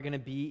We're going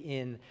to be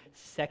in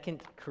 2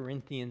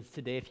 Corinthians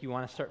today. If you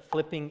want to start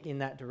flipping in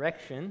that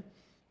direction,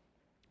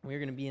 we're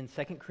going to be in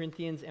 2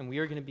 Corinthians, and we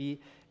are going to be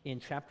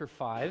in chapter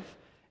 5.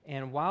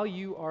 And while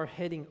you are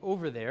heading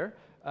over there,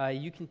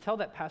 you can tell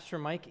that Pastor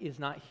Mike is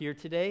not here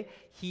today.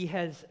 He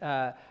has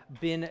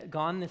been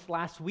gone this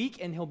last week,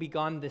 and he'll be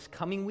gone this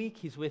coming week.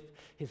 He's with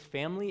his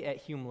family at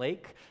Hume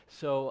Lake,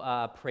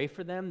 so pray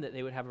for them that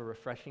they would have a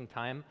refreshing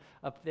time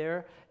up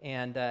there.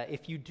 And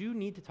if you do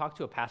need to talk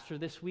to a pastor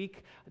this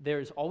week,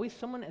 there's always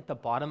someone at the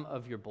bottom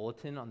of your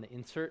bulletin on the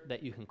insert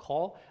that you can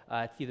call.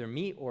 It's either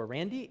me or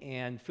Randy,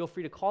 and feel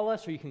free to call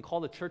us, or you can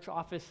call the church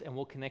office, and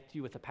we'll connect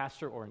you with a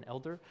pastor or an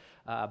elder.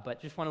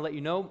 But just want to let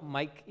you know,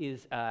 Mike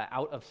is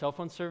out of cell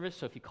phone service,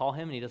 so if you call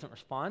him and he doesn't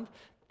respond,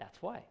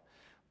 that's why.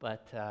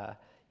 But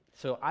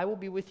so I will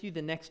be with you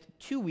the next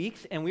 2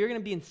 weeks, and we are going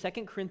to be in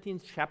 2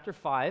 Corinthians chapter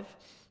 5.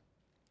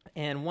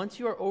 And once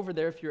you are over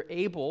there, if you're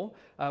able,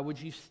 would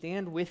you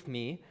stand with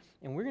me?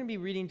 And we're going to be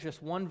reading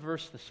just one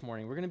verse this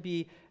morning. We're going to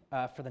be,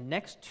 for the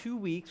next 2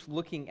 weeks,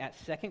 looking at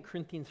 2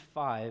 Corinthians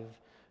 5,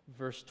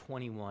 verse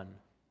 21.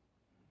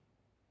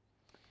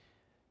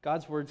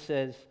 God's word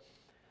says,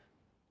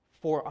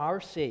 "For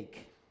our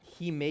sake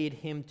he made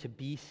him to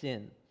be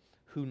sin,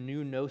 who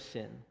knew no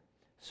sin,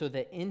 so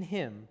that in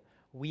him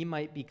we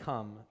might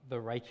become the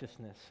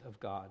righteousness of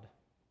God."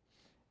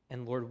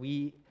 And Lord,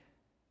 we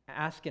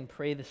ask and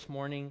pray this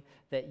morning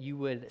that you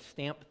would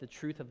stamp the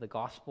truth of the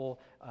gospel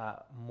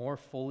more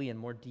fully and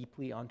more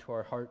deeply onto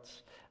our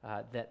hearts,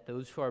 that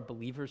those who are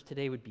believers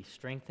today would be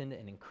strengthened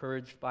and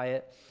encouraged by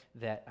it,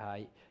 that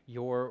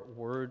your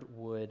word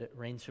would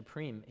reign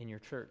supreme in your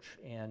church.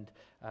 And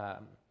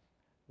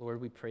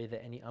Lord, we pray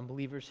that any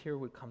unbelievers here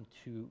would come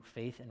to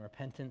faith and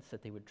repentance,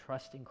 that they would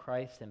trust in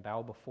Christ and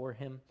bow before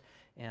him.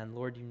 And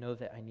Lord, you know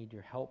that I need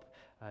your help.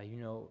 You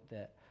know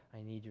that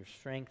I need your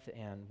strength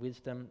and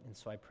wisdom. And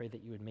so I pray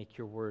that you would make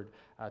your word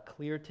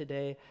clear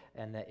today,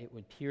 and that it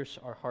would pierce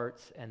our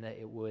hearts, and that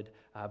it would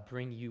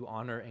bring you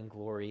honor and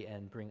glory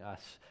and bring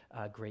us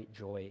great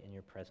joy in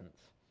your presence.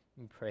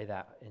 We pray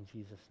that in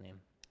Jesus' name.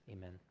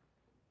 Amen.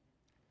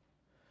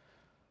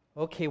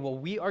 Okay, well,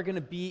 we are going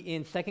to be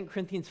in 2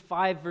 Corinthians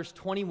 5, verse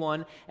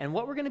 21, and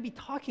what we're going to be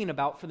talking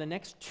about for the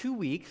next 2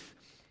 weeks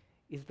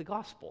is the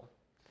gospel.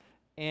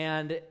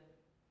 And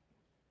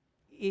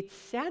it's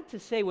sad to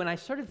say, when I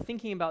started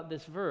thinking about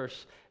this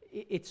verse,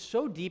 it's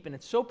so deep and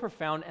it's so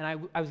profound, and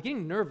I was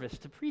getting nervous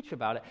to preach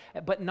about it,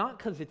 but not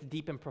because it's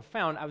deep and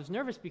profound. I was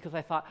nervous because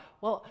I thought,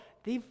 well,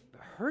 they've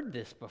heard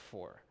this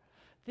before.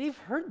 They've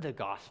heard the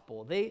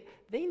gospel. They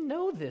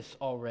know this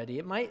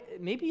already.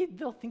 Maybe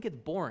they'll think it's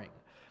boring.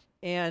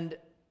 And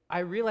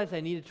I realized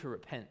I needed to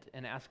repent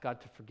and ask God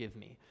to forgive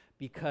me,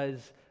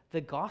 because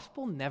the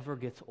gospel never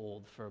gets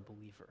old for a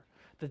believer.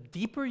 The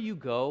deeper you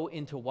go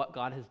into what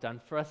God has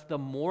done for us, the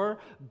more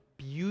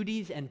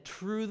beauties and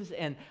truths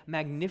and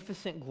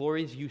magnificent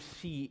glories you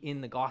see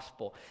in the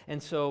gospel.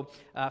 And so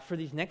for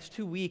these next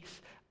 2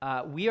 weeks,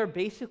 we are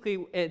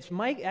basically,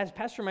 as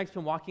Pastor Mike's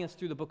been walking us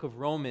through the book of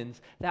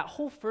Romans, that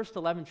whole first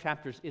 11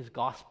 chapters is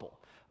gospel.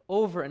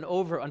 Over and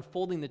over,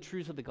 unfolding the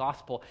truths of the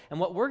gospel. And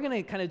what we're going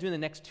to kind of do in the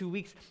next 2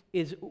 weeks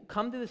is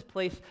come to this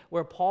place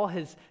where Paul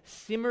has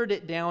simmered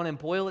it down and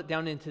boiled it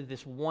down into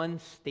this one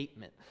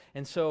statement.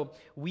 And so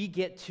we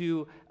get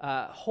to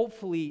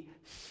hopefully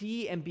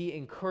see and be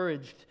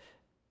encouraged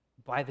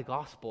by the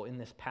gospel in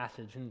this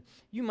passage. And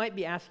you might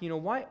be asking,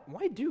 why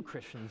do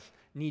Christians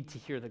need to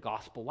hear the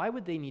gospel? Why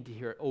would they need to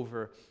hear it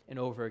over and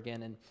over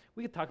again? And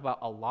we could talk about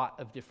a lot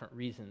of different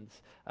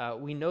reasons.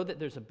 We know that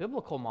there's a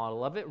biblical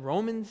model of it.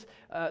 Romans,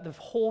 the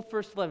whole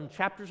first 11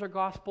 chapters are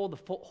gospel, the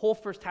whole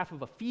first half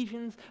of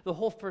Ephesians, the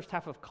whole first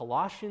half of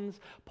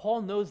Colossians.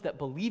 Paul knows that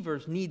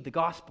believers need the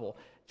gospel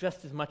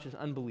just as much as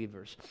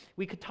unbelievers.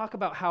 We could talk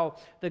about how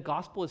the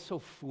gospel is so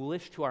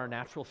foolish to our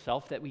natural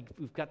self that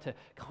we've got to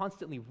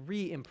constantly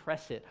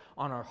re-impress it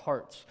on our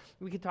hearts.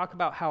 We could talk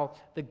about how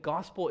the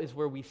gospel is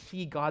where we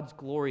see God's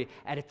glory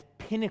at its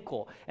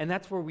pinnacle, and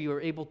that's where we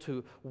are able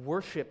to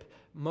worship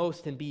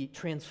most and be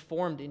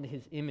transformed into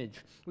his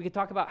image. We could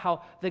talk about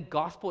how the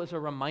gospel is a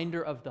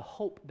reminder of the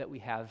hope that we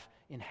have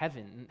in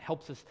heaven and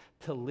helps us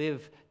to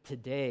live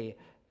today.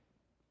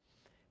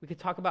 We could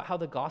talk about how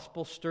the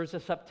gospel stirs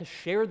us up to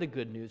share the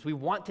good news. We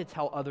want to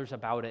tell others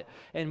about it.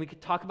 And we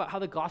could talk about how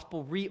the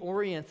gospel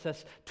reorients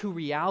us to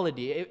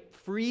reality. It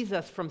frees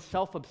us from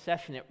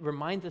self-obsession. It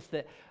reminds us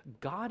that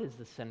God is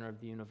the center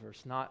of the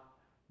universe, not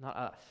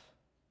us.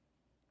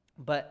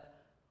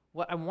 But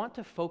what I want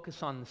to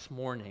focus on this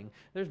morning,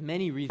 there's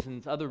many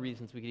reasons, other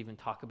reasons we could even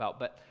talk about,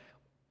 but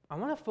I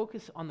want to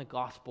focus on the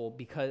gospel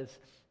because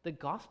the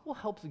gospel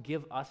helps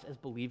give us as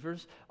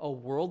believers a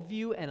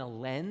worldview and a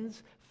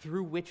lens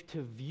through which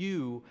to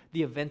view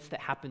the events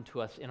that happen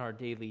to us in our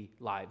daily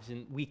lives,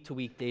 in week to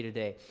week, day to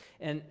day.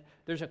 And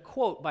there's a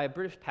quote by a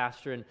British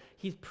pastor, and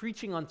he's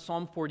preaching on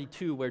Psalm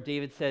 42, where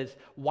David says,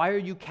 "Why are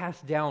you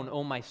cast down,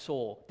 O my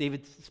soul?"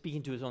 David's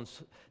speaking to his own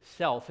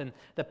self. And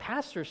the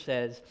pastor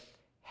says,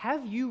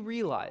 "Have you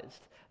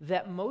realized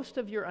that most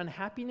of your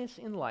unhappiness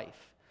in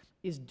life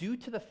is due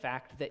to the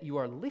fact that you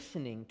are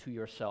listening to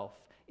yourself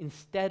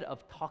instead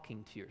of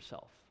talking to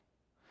yourself.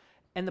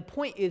 And the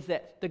point is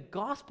that the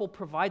gospel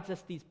provides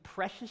us these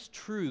precious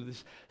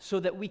truths so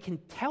that we can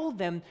tell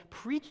them,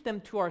 preach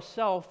them to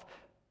ourselves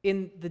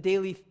in the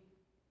daily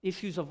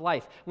issues of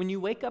life. When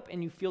you wake up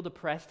and you feel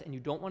depressed and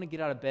you don't want to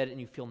get out of bed and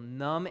you feel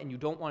numb and you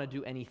don't want to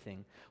do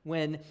anything,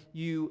 when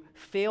you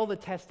fail the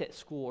test at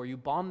school or you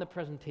bomb the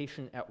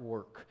presentation at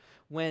work,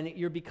 when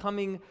you're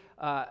becoming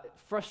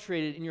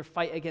frustrated in your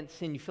fight against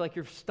sin, you feel like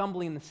you're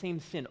stumbling in the same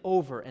sin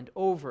over and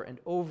over and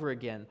over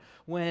again,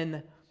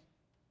 when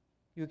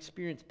you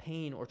experience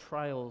pain or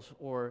trials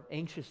or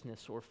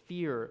anxiousness or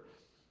fear,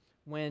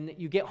 when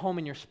you get home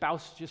and your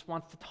spouse just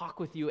wants to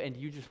talk with you and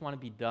you just want to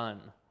be done,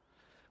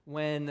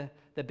 when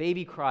the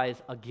baby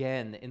cries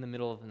again in the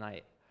middle of the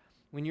night,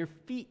 when your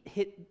feet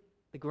hit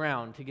the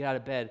ground to get out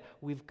of bed,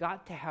 we've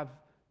got to have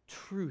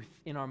truth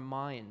in our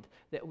mind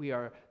that we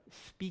are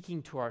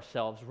speaking to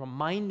ourselves,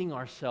 reminding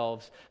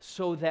ourselves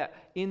so that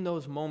in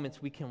those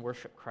moments we can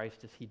worship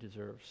Christ as he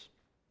deserves.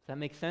 Does that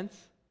make sense?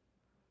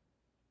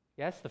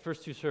 Yes, the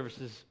first two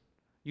services,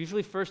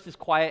 usually first is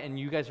quiet and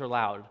you guys are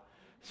loud.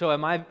 So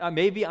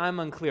maybe I'm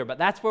unclear, but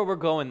that's where we're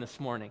going this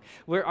morning.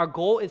 Where our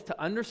goal is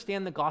to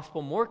understand the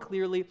gospel more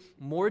clearly,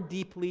 more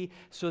deeply,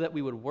 so that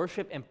we would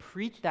worship and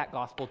preach that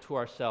gospel to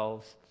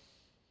ourselves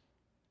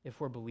if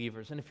we're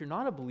believers. And if you're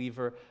not a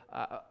believer,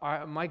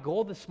 my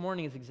goal this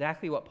morning is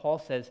exactly what Paul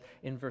says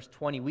in verse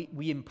 20.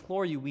 We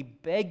implore you, we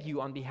beg you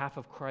on behalf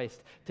of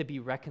Christ to be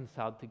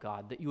reconciled to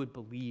God, that you would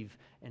believe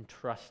and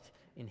trust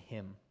in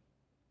him.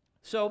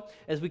 So,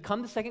 as we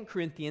come to 2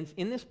 Corinthians,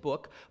 in this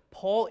book,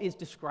 Paul is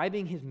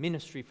describing his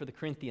ministry for the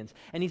Corinthians,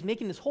 and he's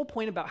making this whole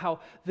point about how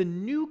the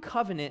new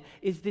covenant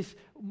is this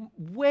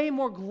way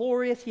more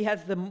glorious. He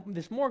has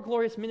this more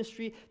glorious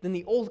ministry than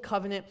the old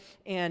covenant,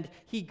 and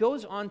he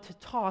goes on to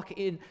talk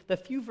in the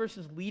few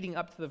verses leading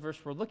up to the verse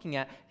we're looking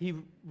at. He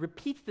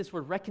repeats this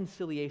word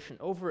reconciliation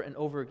over and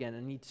over again,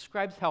 and he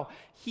describes how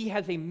he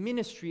has a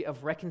ministry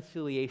of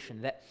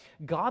reconciliation, that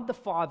God the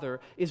Father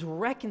is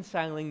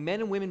reconciling men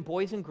and women,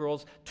 boys and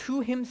girls,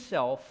 to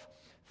himself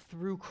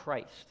through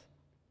Christ.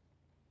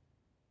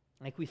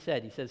 Like we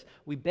said, he says,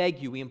 we beg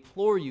you, we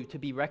implore you to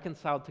be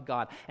reconciled to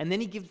God. And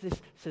then he gives this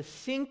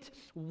succinct,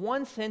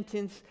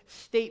 one-sentence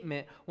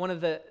statement, one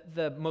of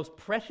the most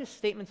precious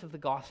statements of the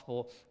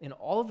gospel in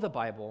all of the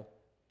Bible.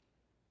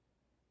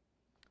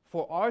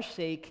 For our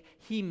sake,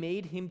 he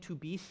made him to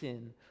be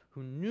sin,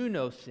 who knew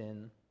no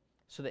sin,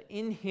 so that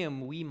in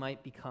him we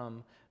might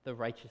become the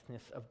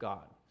righteousness of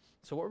God.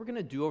 So what we're going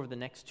to do over the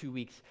next 2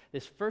 weeks,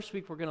 this first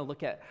week we're going to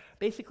look at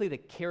basically the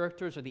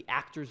characters or the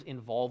actors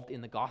involved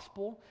in the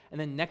gospel, and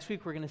then next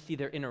week we're going to see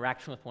their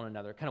interaction with one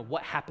another, kind of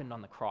what happened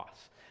on the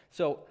cross.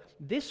 So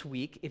this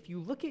week, if you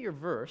look at your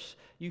verse,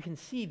 you can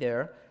see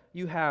there,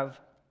 you have,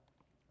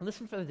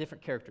 listen for the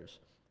different characters.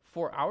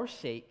 For our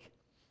sake,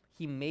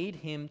 he made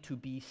him to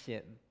be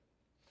sin.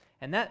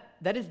 And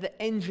that is the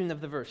engine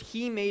of the verse.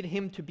 He made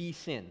him to be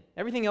sin.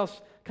 Everything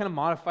else kind of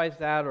modifies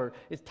that or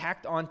is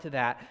tacked onto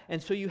that.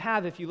 And so you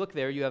have, if you look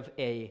there, you have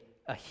a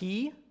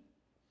he,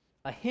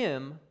 a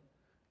him,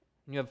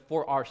 and you have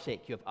for our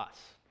sake, you have us.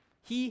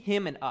 He,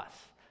 him, and us.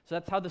 So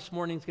that's how this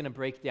morning's going to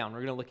break down.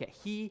 We're going to look at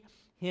he,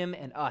 him,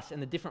 and us and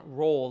the different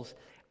roles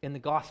in the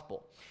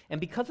gospel.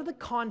 And because of the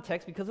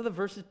context, because of the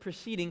verses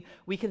preceding,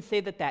 we can say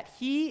that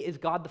he is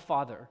God the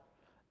Father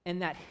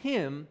and that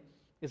him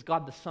is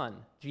God the Son,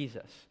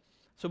 Jesus.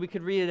 So we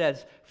could read it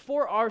as,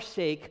 for our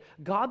sake,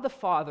 God the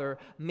Father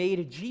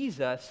made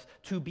Jesus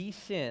to be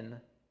sin.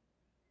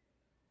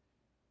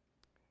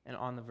 And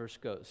on the verse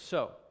goes.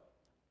 So,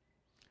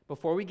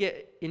 before we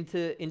get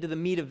into the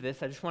meat of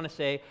this, I just want to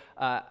say,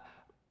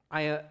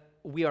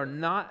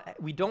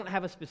 we don't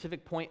have a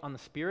specific point on the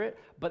Spirit,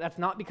 but that's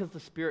not because the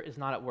Spirit is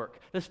not at work.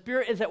 The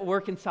Spirit is at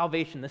work in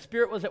salvation. The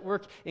Spirit was at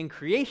work in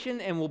creation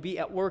and will be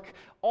at work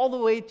all the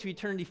way to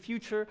eternity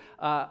future.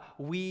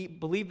 We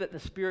believe that the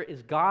Spirit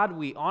is God.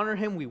 We honor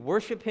him. We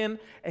worship him.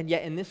 And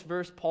yet in this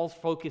verse, Paul's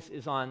focus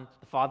is on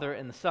the Father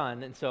and the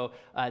Son. And so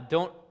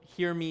don't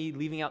hear me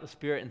leaving out the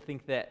Spirit and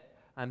think that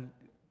I'm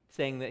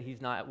saying that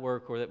he's not at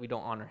work or that we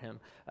don't honor him.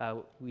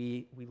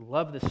 We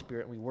love the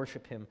Spirit and we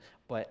worship him,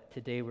 but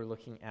today we're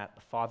looking at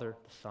the Father,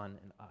 the Son,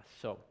 and us.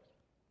 So,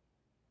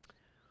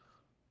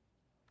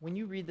 when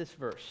you read this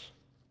verse,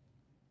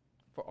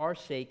 for our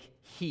sake,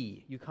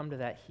 he, you come to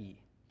that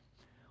he.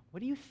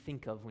 What do you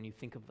think of when you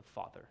think of the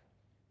Father?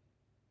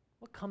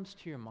 What comes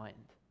to your mind?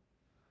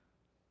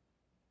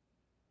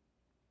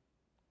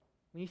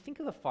 When you think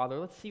of the Father,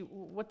 let's see,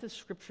 what does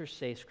Scripture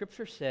say?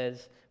 Scripture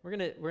says, we're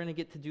gonna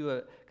get to do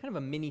a kind of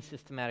a mini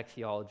systematic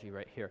theology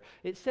right here.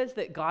 It says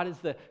that God is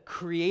the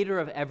creator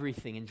of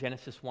everything in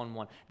Genesis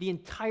 1:1. The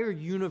entire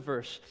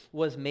universe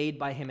was made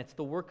by him. It's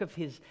the work of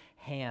his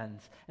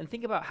hands. And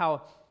think about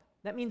how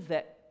that means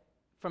that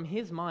from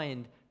his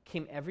mind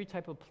came every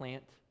type of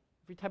plant,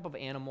 every type of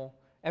animal,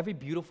 every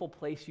beautiful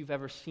place you've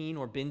ever seen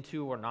or been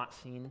to or not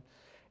seen,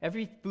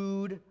 every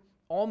food,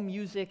 all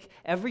music,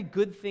 every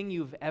good thing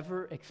you've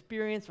ever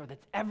experienced or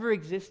that's ever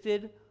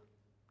existed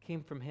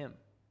came from him.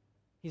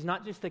 He's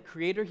not just the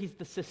creator, he's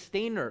the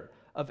sustainer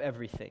of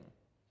everything.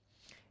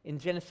 In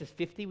Genesis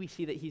 50, we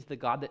see that he's the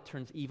God that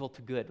turns evil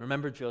to good.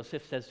 Remember,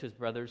 Joseph says to his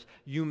brothers,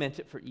 you meant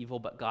it for evil,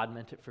 but God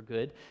meant it for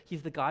good.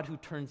 He's the God who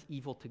turns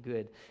evil to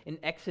good. In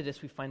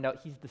Exodus, we find out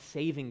he's the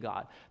saving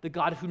God, the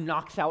God who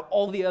knocks out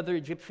all the other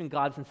Egyptian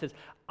gods and says,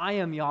 I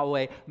am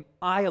Yahweh,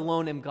 I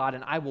alone am God,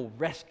 and I will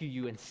rescue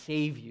you and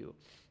save you.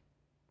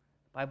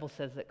 The Bible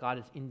says that God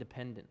is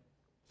independent.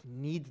 He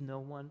needs no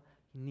one.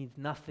 He needs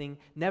nothing,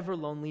 never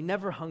lonely,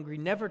 never hungry,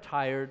 never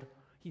tired.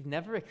 He's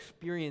never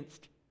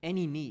experienced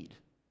any need.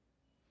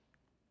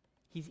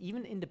 He's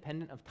even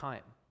independent of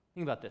time.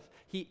 Think about this.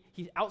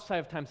 He's outside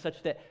of time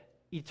such that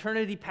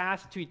eternity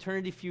past to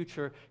eternity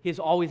future, he has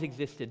always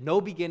existed. No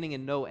beginning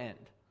and no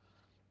end.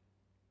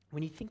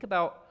 When you think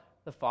about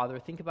the Father,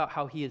 think about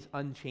how he is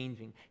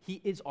unchanging.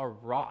 He is our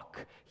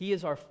rock. He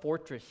is our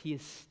fortress. He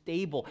is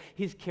stable.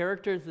 His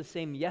character is the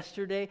same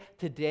yesterday,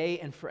 today,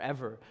 and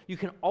forever. You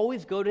can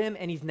always go to him,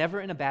 and he's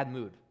never in a bad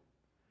mood.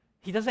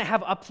 He doesn't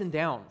have ups and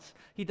downs.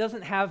 He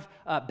doesn't have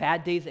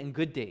bad days and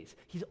good days.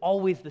 He's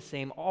always the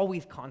same,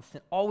 always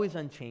constant, always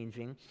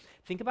unchanging.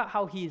 Think about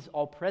how he's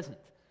all present.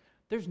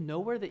 There's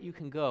nowhere that you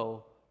can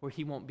go where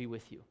he won't be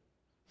with you.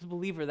 As a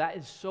believer, that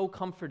is so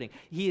comforting.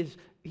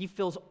 He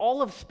fills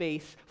all of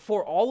space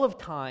for all of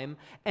time,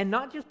 and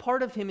not just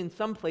part of him in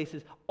some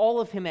places, all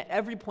of him at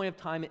every point of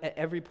time, at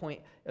every point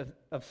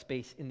of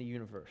space in the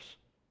universe.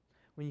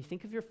 When you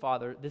think of your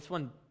Father, this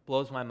one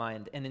blows my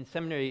mind. And in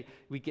seminary,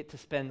 we get to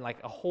spend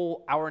like a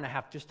whole hour and a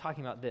half just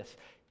talking about this,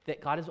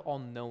 that God is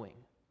all-knowing.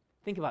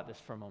 Think about this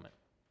for a moment.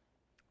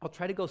 I'll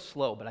try to go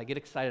slow, but I get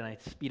excited and I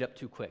speed up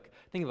too quick.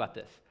 Think about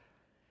this.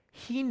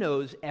 He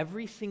knows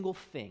every single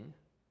thing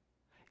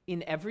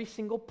in every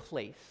single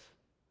place,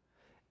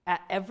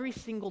 at every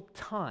single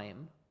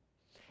time,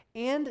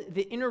 and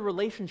the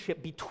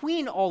interrelationship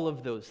between all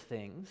of those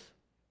things.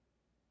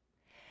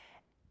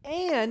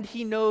 And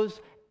he knows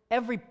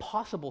every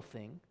possible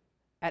thing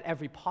at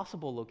every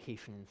possible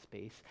location in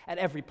space, at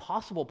every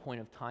possible point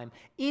of time,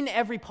 in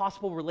every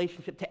possible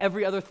relationship to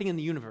every other thing in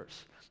the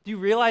universe. Do you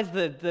realize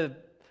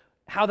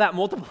how that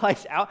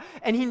multiplies out?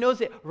 And he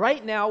knows it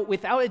right now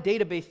without a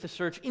database to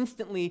search,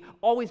 instantly,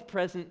 always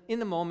present, in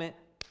the moment,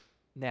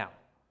 now.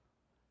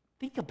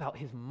 Think about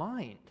his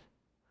mind.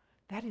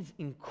 That is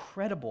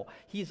incredible.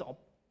 He is all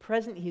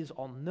present, he is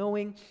all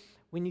knowing.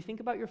 When you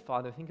think about your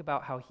Father, think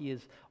about how he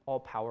is all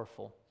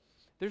powerful.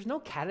 There's no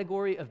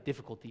category of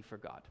difficulty for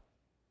God.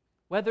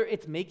 Whether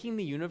it's making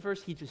the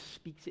universe, he just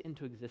speaks it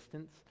into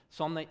existence.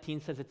 Psalm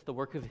 19 says it's the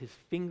work of his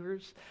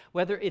fingers.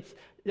 Whether it's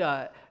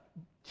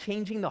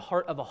changing the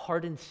heart of a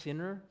hardened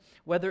sinner,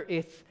 whether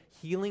it's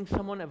healing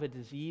someone of a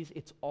disease,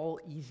 it's all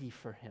easy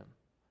for him.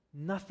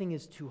 Nothing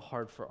is too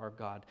hard for our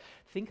God.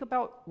 Think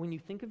about, when you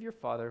think of your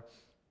Father,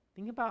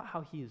 think about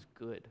how he is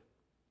good.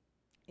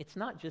 It's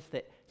not just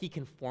that he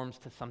conforms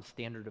to some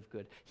standard of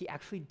good. He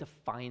actually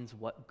defines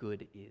what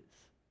good is.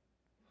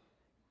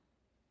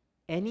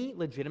 Any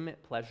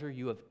legitimate pleasure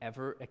you have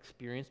ever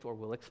experienced or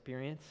will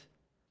experience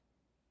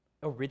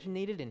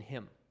originated in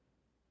him.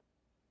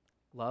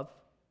 Love,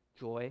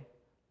 joy,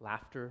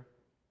 laughter,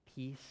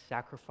 peace,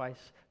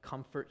 sacrifice,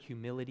 comfort,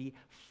 humility,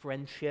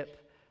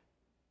 friendship,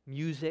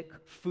 music,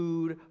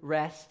 food,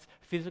 rest,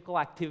 physical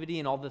activity,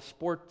 and all the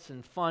sports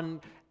and fun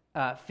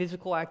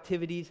physical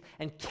activities,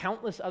 and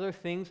countless other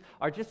things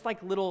are just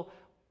like little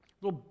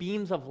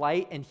beams of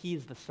light, and he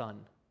is the sun.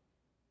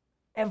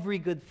 Every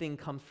good thing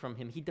comes from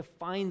him. He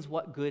defines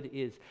what good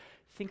is.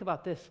 Think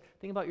about this.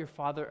 Think about your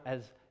Father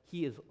as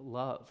he is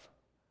love.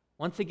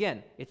 Once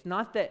again, it's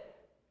not that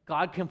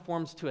God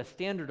conforms to a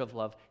standard of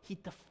love. He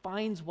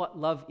defines what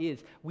love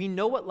is. We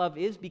know what love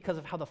is because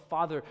of how the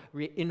Father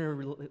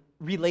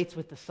relates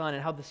with the Son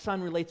and how the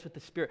Son relates with the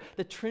Spirit.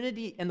 The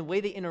Trinity and the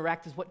way they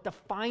interact is what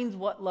defines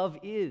what love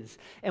is.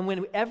 And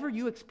whenever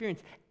you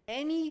experience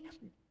any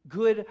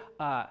good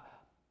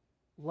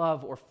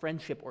love or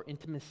friendship or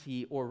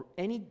intimacy or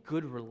any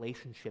good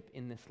relationship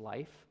in this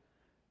life,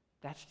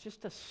 that's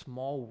just a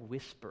small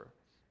whisper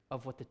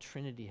of what the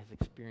Trinity has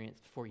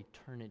experienced for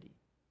eternity.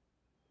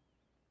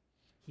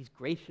 He's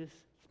gracious,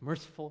 he's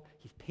merciful,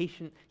 he's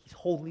patient, he's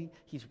holy,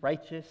 he's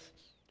righteous.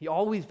 He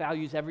always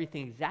values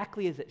everything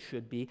exactly as it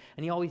should be,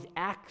 and he always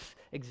acts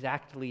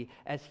exactly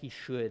as he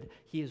should.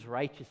 He is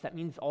righteous. That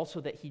means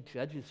also that he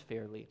judges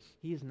fairly.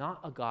 He is not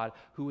a God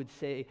who would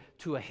say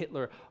to a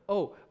Hitler,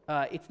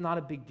 it's not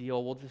a big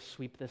deal, we'll just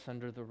sweep this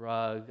under the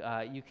rug,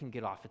 you can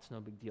get off, it's no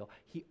big deal.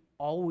 He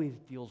always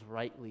deals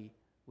rightly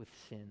with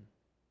sin.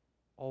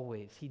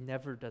 Always. He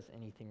never does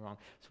anything wrong.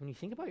 So when you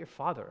think about your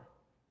Father,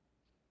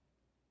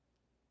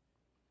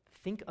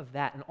 think of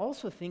that, and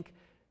also think,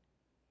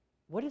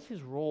 what is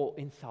his role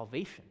in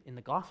salvation, in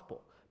the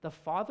gospel? The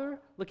Father,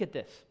 look at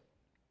this.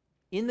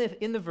 In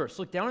the verse,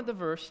 look down at the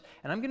verse,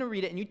 and I'm going to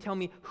read it, and you tell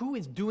me who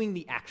is doing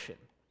the action.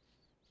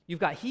 You've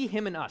got he,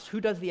 him, and us.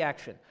 Who does the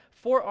action?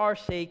 For our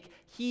sake,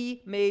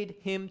 he made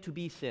him to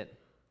be sin.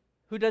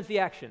 Who does the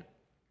action?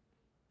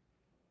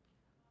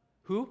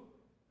 Who?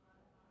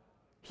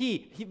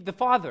 He, the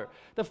Father.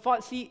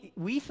 See,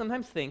 we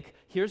sometimes think,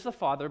 here's the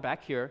Father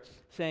back here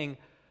saying,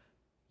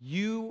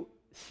 you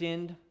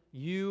sinned,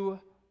 you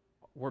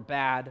were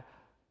bad,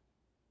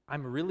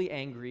 I'm really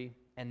angry,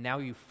 and now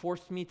you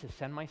forced me to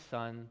send my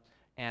son,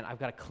 and I've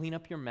got to clean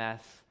up your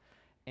mess,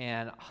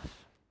 and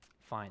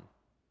fine.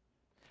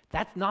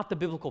 That's not the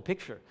biblical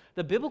picture.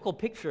 The biblical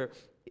picture,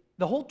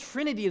 the whole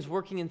Trinity is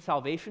working in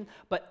salvation,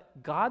 but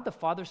God the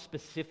Father's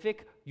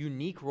specific,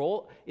 unique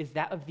role is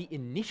that of the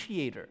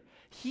initiator.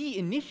 He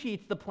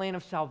initiates the plan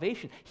of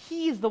salvation.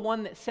 He is the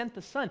one that sent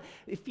the Son.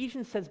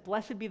 Ephesians says,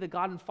 "Blessed be the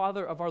God and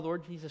Father of our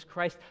Lord Jesus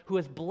Christ, who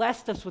has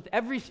blessed us with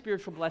every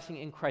spiritual blessing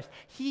in Christ."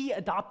 He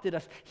adopted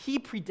us. He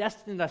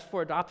predestined us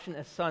for adoption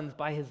as sons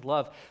by his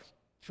love.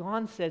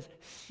 John says,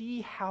 see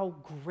how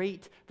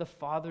great the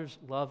Father's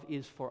love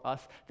is for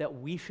us,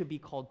 that we should be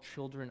called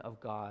children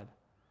of God.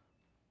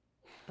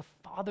 The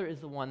Father is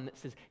the one that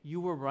says, you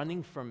were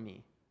running from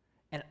me,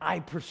 and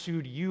I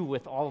pursued you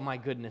with all of my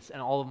goodness and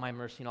all of my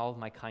mercy and all of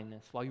my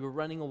kindness while you were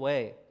running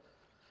away.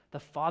 The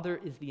Father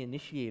is the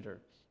initiator.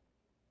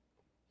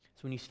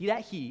 So when you see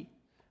that he,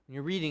 when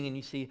you're reading and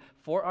you see,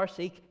 for our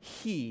sake,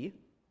 he,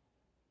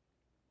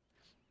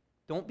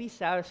 don't be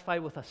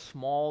satisfied with a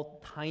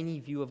small, tiny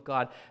view of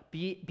God.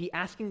 Be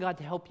asking God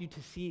to help you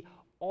to see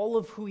all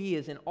of who he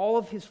is and all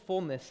of his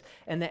fullness,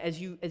 and that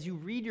as you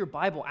read your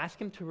Bible, ask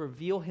him to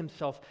reveal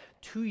himself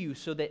to you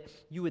so that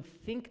you would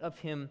think of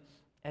him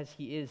as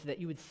he is, that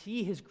you would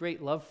see his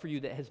great love for you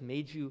that has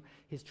made you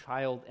his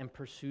child and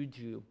pursued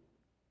you.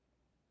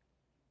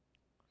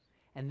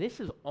 And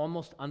this is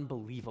almost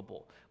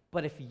unbelievable,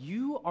 but if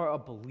you are a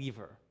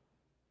believer,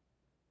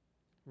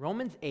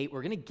 Romans 8,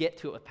 we're going to get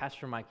to it with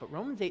Pastor Mike, but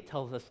Romans 8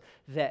 tells us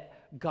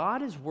that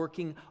God is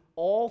working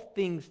all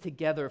things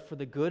together for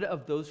the good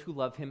of those who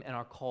love him and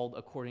are called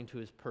according to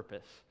his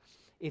purpose.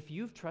 If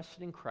you've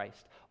trusted in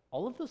Christ,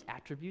 all of those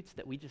attributes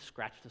that we just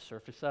scratched the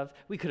surface of,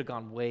 we could have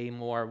gone way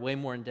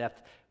more in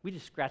depth. We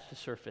just scratched the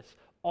surface.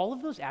 All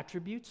of those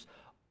attributes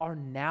are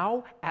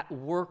now at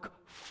work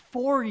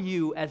for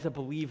you as a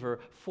believer,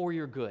 for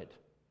your good.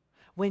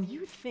 When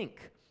you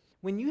think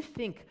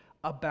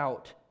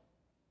about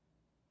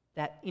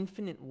that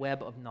infinite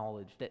web of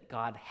knowledge that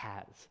God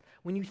has,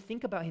 when you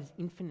think about his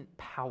infinite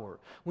power,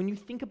 when you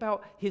think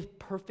about his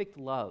perfect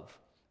love,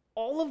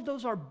 all of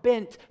those are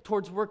bent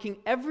towards working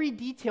every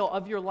detail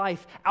of your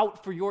life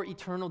out for your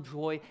eternal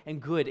joy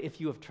and good if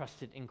you have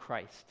trusted in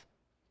Christ.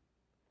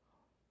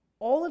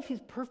 All of his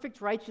perfect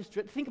righteous,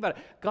 think about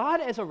it,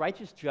 God as a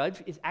righteous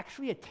judge is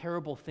actually a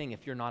terrible thing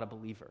if you're not a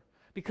believer,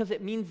 because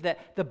it means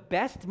that the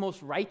best,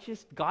 most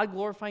righteous,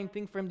 God-glorifying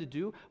thing for him to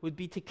do would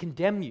be to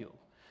condemn you.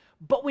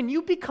 But when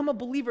you become a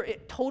believer,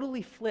 it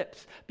totally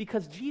flips,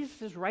 because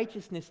Jesus'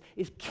 righteousness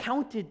is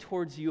counted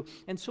towards you.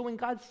 And so when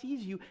God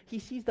sees you, he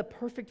sees the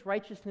perfect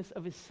righteousness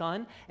of his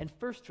Son. And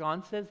 1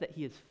 John says that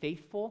he is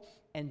faithful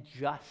and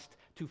just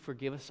to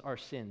forgive us our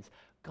sins.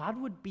 God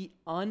would be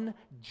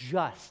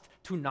unjust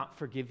to not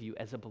forgive you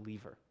as a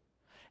believer.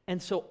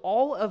 And so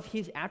all of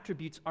his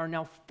attributes are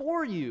now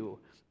for you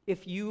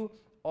if you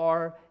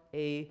are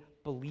a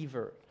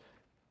believer.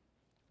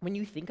 When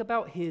you think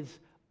about his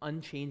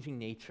unchanging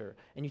nature,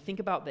 and you think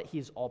about that he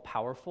is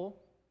all-powerful,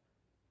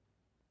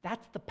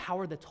 that's the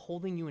power that's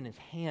holding you in his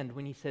hand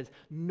when he says,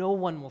 no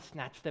one will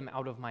snatch them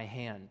out of my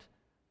hand.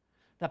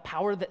 The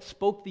power that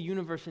spoke the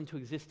universe into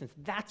existence,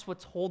 that's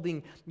what's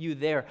holding you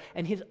there.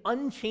 And his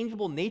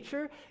unchangeable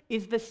nature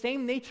is the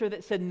same nature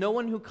that said, no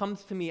one who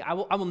comes to me,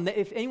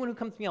 if anyone who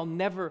comes to me, I'll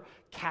never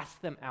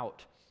cast them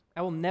out.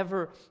 I will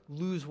never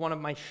lose one of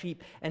my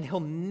sheep, and he'll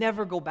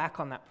never go back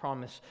on that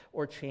promise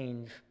or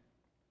change.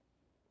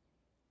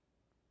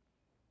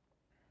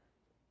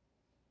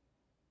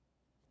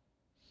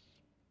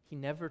 He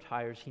never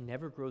tires, he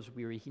never grows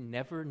weary, he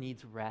never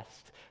needs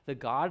rest. The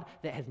God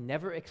that has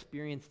never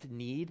experienced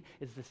need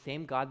is the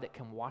same God that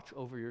can watch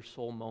over your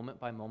soul moment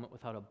by moment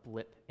without a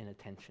blip in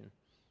attention.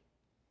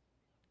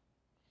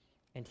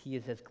 And he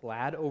is as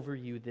glad over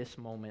you this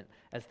moment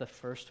as the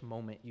first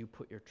moment you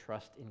put your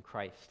trust in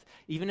Christ.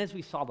 Even as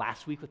we saw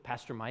last week with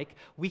Pastor Mike,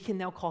 we can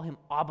now call him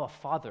Abba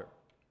Father.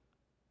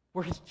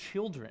 We're his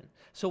children.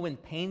 So when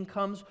pain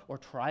comes, or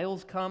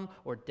trials come,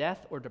 or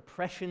death, or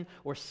depression,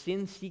 or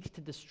sin seeks to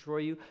destroy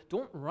you,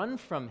 don't run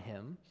from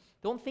him.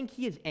 Don't think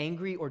he is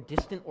angry or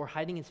distant or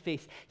hiding his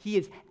face. He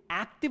is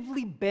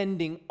actively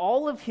bending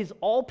all of his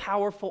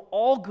all-powerful,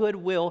 all-good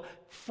will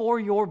for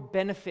your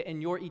benefit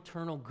and your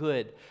eternal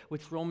good,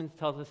 which Romans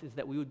tells us is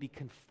that we would be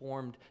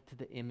conformed to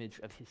the image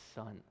of his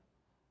Son.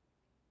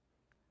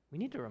 We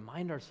need to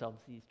remind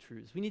ourselves these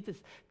truths. We need to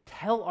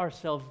tell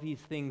ourselves these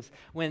things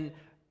when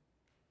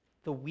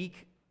the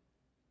week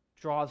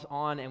draws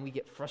on and we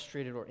get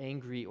frustrated or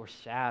angry or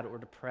sad or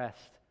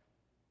depressed.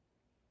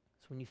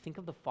 So when you think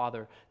of the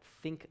Father,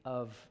 think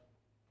of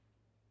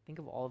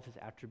all of his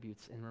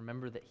attributes and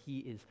remember that he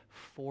is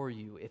for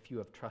you if you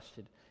have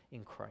trusted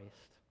in Christ.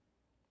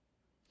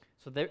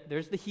 So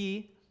there's the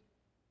he.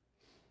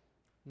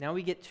 Now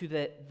we get to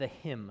the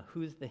him.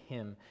 Who's the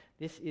him?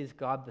 This is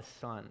God the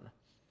Son.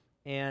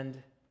 And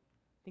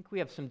I think we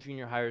have some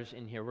junior hires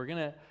in here. We're going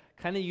to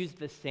kind of use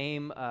the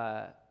same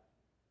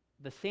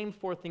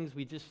four things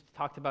we just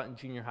talked about in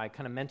junior high,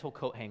 kind of mental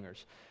coat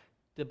hangers.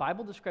 The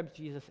Bible describes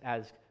Jesus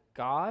as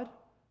God,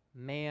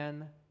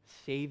 man,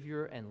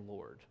 Savior, and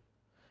Lord.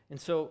 And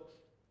so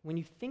when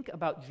you think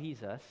about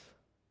Jesus,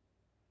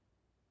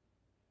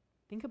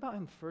 think about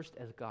him first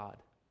as God.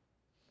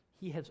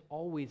 He has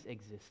always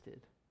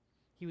existed.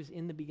 He was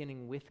in the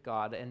beginning with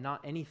God, and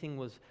not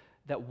anything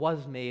that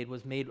was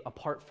made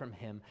apart from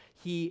him.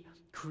 He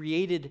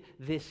created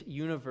this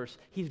universe.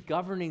 He's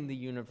governing the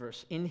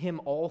universe. In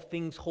him all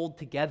things hold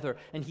together,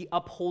 and he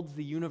upholds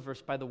the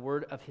universe by the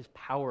word of his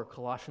power,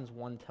 Colossians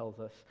 1 tells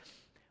us.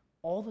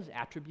 All those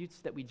attributes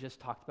that we just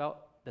talked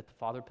about that the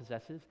Father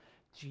possesses,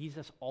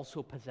 Jesus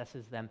also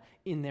possesses them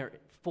in their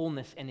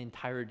fullness and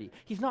entirety.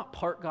 He's not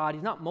part God.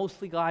 He's not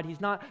mostly God.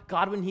 He's not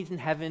God when he's in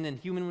heaven and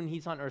human when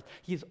he's on earth.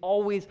 He's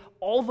always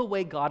all the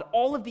way God,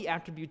 all of the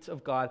attributes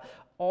of God,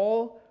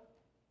 all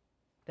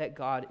that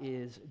God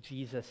is,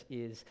 Jesus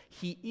is.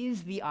 He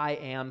is the I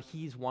am.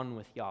 He's one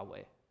with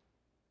Yahweh.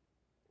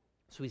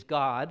 So he's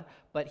God,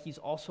 but he's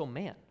also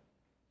man.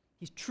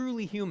 He's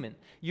truly human.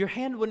 Your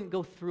hand wouldn't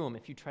go through him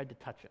if you tried to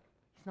touch him.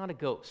 He's not a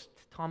ghost.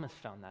 Thomas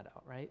found that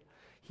out, right?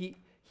 He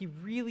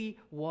really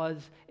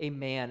was a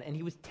man, and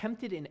he was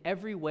tempted in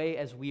every way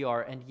as we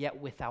are, and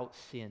yet without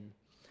sin.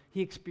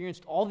 He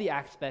experienced all the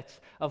aspects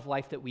of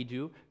life that we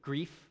do: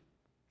 grief,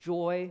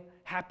 joy,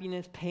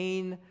 happiness,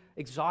 pain,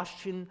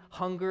 exhaustion,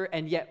 hunger,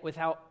 and yet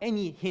without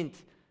any hint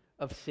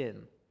of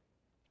sin.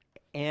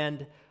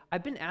 And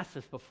I've been asked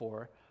this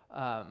before.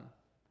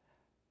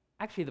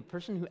 Actually, the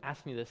person who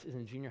asked me this is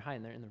in junior high,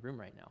 and they're in the room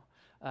right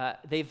now.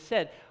 They've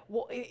said,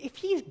 well, if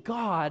he's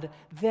God,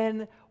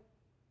 then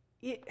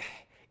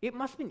it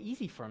must have been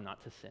easy for him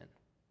not to sin,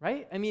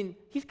 right? I mean,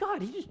 he's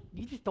God.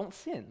 You just don't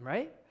sin,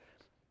 right?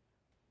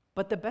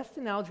 But the best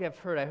analogy I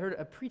heard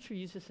a preacher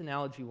use this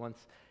analogy once.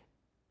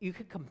 You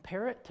could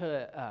compare it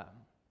to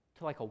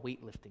like a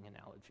weightlifting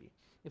analogy.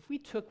 If we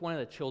took one of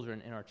the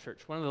children in our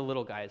church, one of the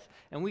little guys,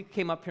 and we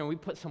came up here and we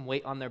put some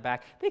weight on their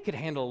back, they could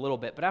handle a little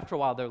bit, but after a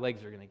while, their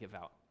legs are going to give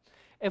out.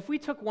 If we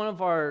took one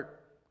of our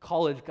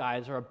college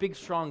guys or our big,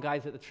 strong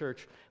guys at the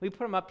church, we put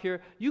them up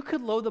here, you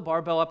could load the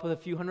barbell up with a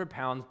few hundred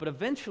pounds, but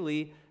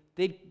eventually,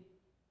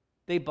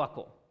 they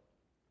buckle.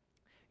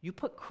 You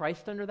put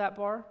Christ under that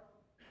bar,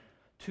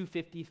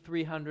 250,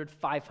 300,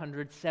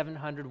 500,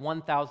 700,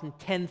 1,000,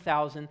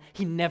 10,000,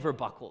 he never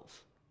buckles.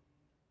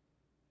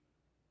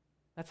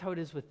 That's how it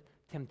is with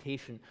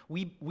temptation.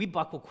 We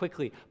buckle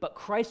quickly, but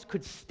Christ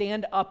could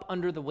stand up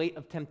under the weight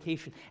of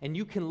temptation, and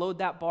you can load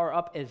that bar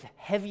up as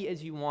heavy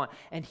as you want,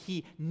 and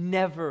he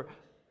never,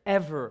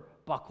 ever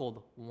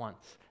buckled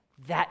once.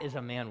 That is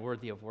a man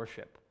worthy of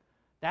worship.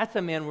 That's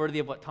a man worthy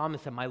of what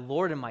Thomas said, my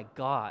Lord and my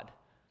God.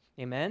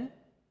 Amen?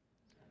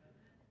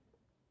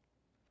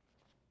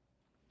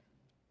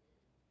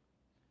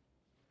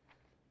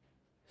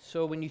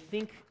 So when you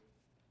think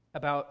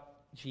about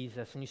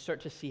Jesus and you start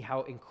to see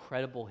how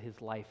incredible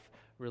his life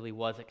really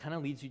was, it kind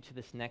of leads you to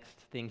this next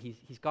thing.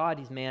 He's God,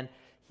 he's man,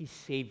 he's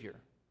Savior.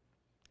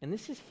 And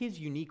this is his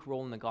unique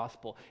role in the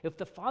gospel. If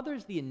the Father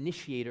is the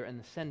initiator and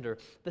the sender,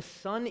 the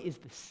Son is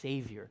the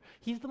Savior.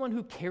 He's the one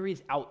who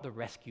carries out the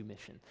rescue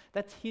mission.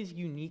 That's his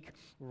unique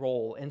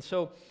role. And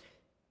so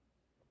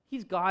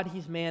he's God,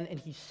 he's man, and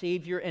he's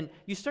Savior. And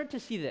you start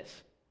to see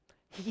this.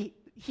 He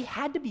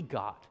had to be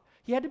God.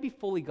 He had to be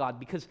fully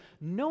God because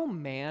no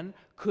man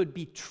could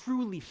be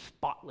truly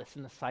spotless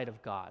in the sight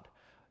of God.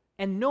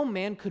 And no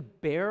man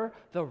could bear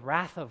the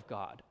wrath of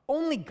God.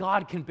 Only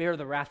God can bear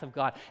the wrath of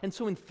God. And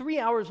so in 3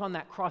 hours on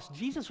that cross,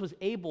 Jesus was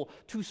able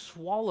to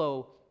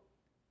swallow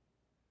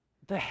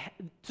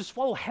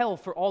hell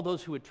for all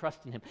those who would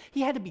trust in him.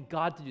 He had to be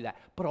God to do that.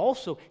 But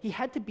also, he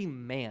had to be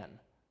man.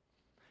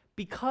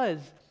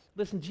 Because,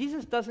 listen,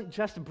 Jesus doesn't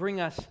just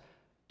bring us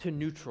to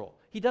neutral.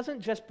 He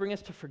doesn't just bring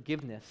us to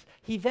forgiveness.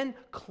 He then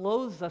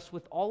clothes us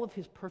with all of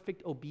his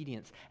perfect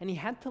obedience. And he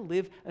had to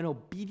live an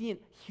obedient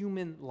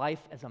human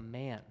life as a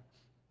man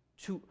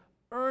to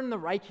earn the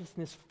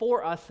righteousness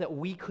for us that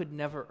we could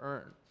never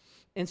earn.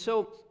 And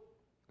so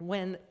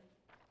when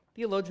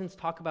theologians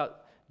talk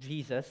about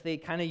Jesus, they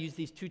kind of use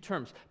these two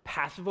terms,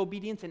 passive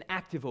obedience and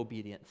active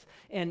obedience.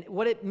 And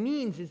what it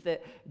means is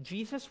that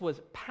Jesus was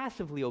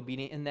passively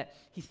obedient in that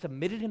he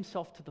submitted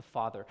himself to the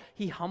Father.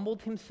 He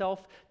humbled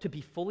himself to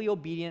be fully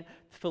obedient.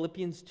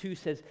 Philippians 2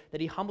 says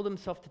that he humbled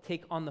himself to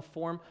take on the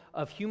form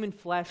of human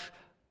flesh,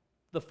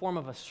 the form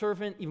of a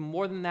servant, even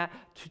more than that,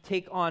 to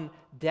take on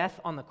death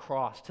on the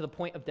cross, to the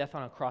point of death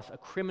on a cross, a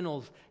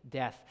criminal's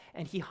death.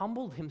 And he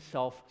humbled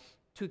himself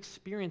to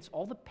experience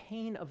all the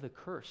pain of the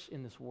curse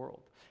in this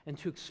world and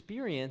to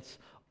experience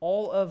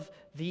all of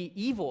the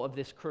evil of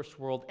this cursed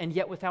world, and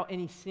yet without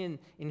any sin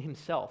in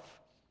himself.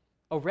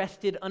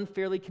 Arrested,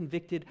 unfairly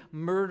convicted,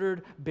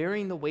 murdered,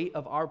 bearing the weight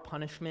of our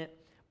punishment.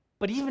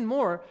 But even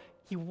more,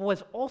 he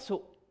was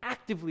also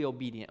actively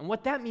obedient. And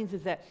what that means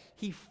is that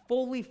he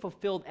fully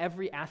fulfilled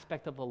every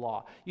aspect of the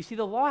law. You see,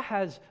 the law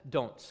has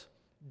don'ts.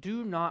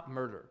 Do not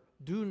murder.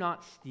 Do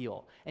not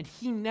steal. And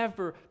he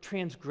never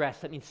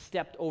transgressed. That means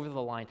stepped over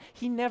the line.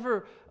 He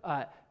never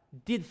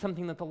did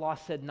something that the law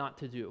said not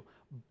to do.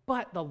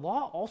 But the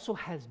law also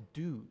has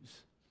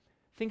dues.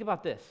 Think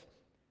about this.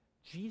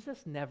 Jesus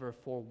never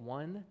for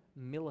 1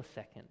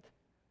 millisecond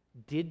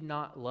did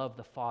not love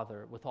the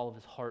Father with all of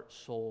his heart,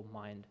 soul,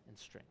 mind, and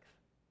strength.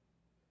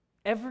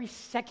 Every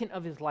second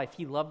of his life,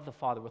 he loved the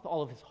Father with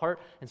all of his heart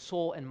and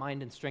soul and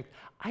mind and strength.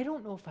 I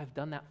don't know if I've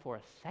done that for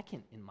a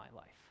second in my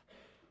life.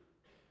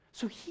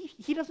 So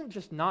he doesn't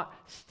just not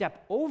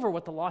step over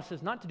what the law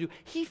says not to do.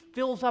 He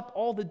fills up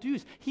all the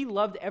dues. He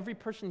loved every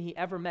person he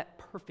ever met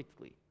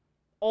perfectly,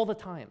 all the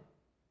time.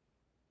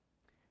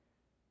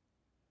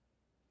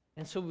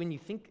 And so when you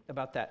think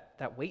about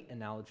that weight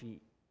analogy,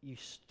 you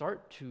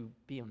start to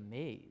be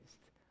amazed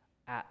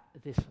at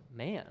this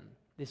man,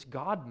 this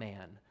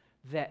God-man,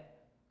 that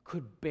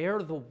could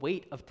bear the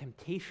weight of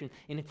temptation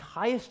in its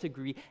highest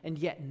degree and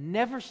yet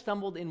never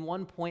stumbled in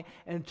one point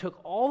and took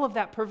all of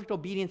that perfect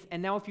obedience.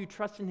 And now if you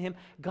trust in him,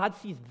 God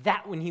sees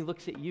that when he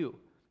looks at you.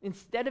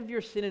 Instead of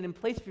your sin and in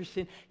place of your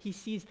sin, he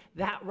sees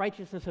that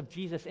righteousness of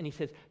Jesus and he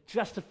says,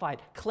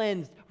 justified,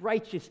 cleansed,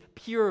 righteous,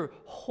 pure,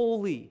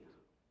 holy,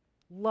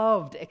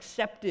 loved,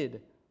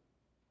 accepted.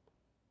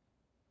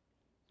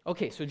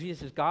 Okay, so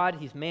Jesus is God,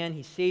 he's man,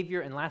 he's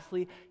Savior, and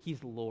lastly,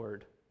 he's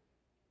Lord.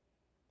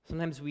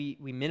 Sometimes we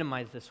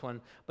minimize this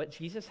one, but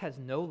Jesus has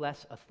no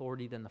less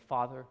authority than the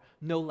Father,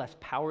 no less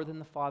power than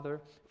the Father.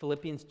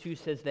 Philippians 2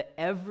 says that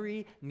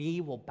every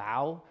knee will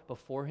bow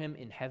before him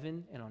in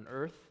heaven and on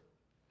earth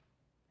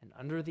and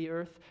under the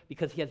earth,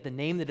 because he has the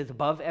name that is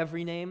above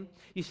every name.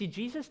 You see,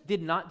 Jesus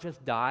did not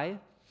just die,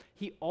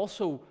 he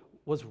also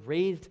was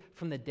raised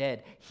from the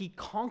dead. He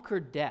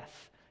conquered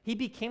death. He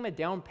became a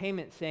down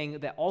payment saying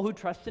that all who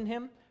trust in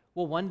him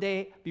will one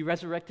day be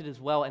resurrected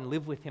as well and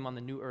live with him on the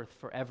new earth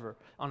forever,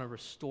 on a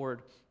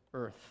restored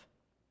earth.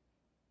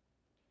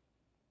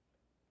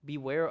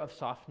 Beware of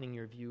softening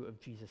your view of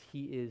Jesus.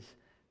 He is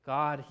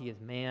God, he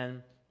is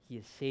man, he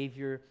is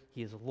Savior,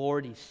 he is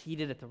Lord, he's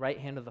seated at the right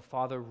hand of the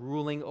Father,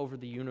 ruling over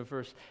the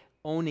universe,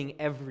 owning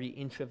every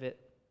inch of it.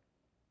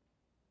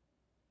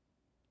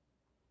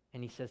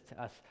 And he says to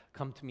us,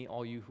 come to me,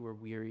 all you who are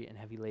weary and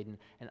heavy laden,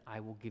 and I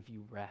will give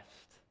you rest.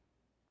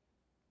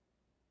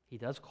 He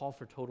does call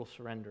for total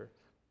surrender,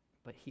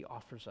 but he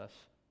offers us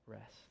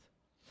rest.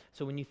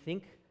 So when you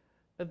think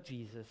of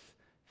Jesus,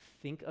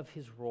 think of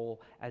his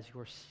role as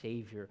your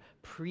Savior.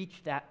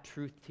 Preach that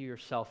truth to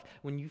yourself.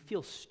 When you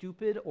feel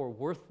stupid or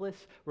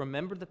worthless,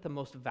 remember that the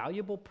most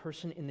valuable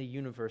person in the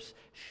universe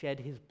shed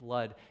his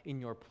blood in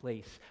your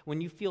place.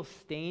 When you feel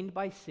stained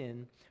by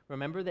sin,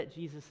 remember that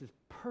Jesus'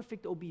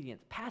 perfect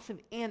obedience, passive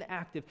and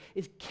active,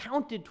 is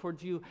counted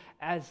towards you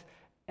as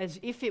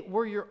if it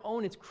were your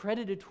own. It's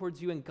credited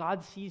towards you, and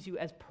God sees you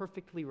as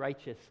perfectly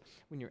righteous.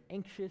 When you're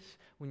anxious,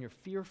 when you're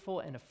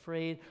fearful and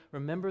afraid,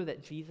 remember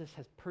that Jesus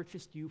has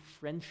purchased you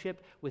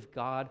friendship with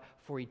God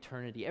for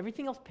eternity.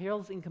 Everything else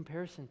pales in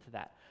comparison to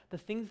that. The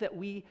things that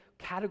we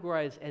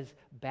categorize as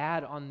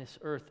bad on this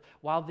earth,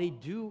 while they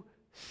do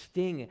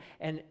sting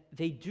and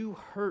they do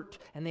hurt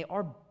and they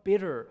are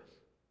bitter,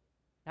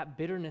 that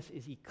bitterness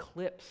is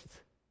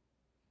eclipsed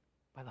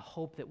by the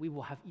hope that we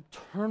will have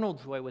eternal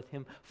joy with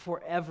him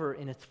forever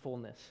in its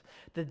fullness.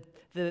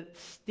 The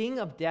sting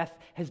of death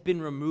has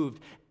been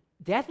removed.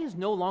 Death is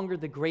no longer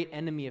the great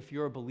enemy if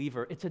you're a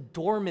believer. It's a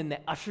doorman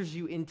that ushers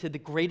you into the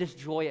greatest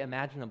joy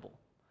imaginable.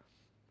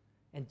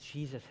 And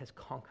Jesus has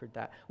conquered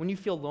that. When you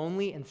feel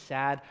lonely and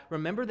sad,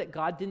 remember that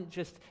God didn't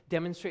just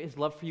demonstrate his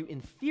love for you in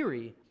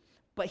theory,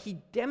 but he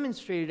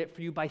demonstrated it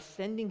for you by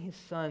sending his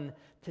son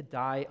to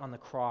die on the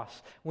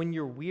cross. When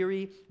you're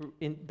weary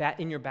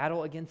in your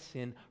battle against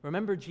sin,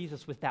 remember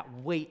Jesus with that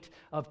weight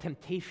of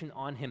temptation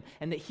on him,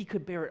 and that he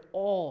could bear it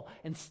all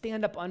and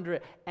stand up under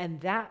it.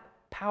 And that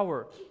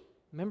power,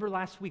 remember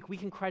last week, we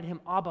can cry to him,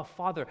 Abba,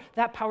 Father.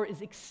 That power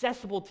is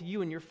accessible to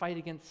you in your fight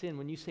against sin.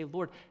 When you say,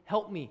 Lord,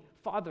 help me,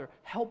 Father,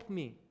 help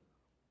me.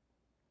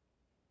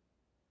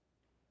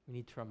 We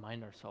need to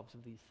remind ourselves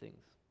of these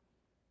things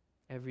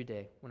every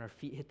day, when our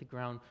feet hit the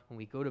ground, when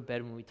we go to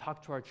bed, when we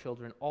talk to our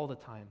children, all the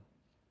time.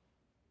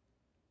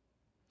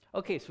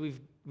 Okay, so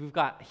we've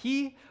got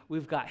he,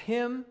 we've got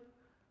him.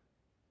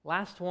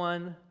 Last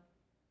one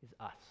is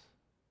us.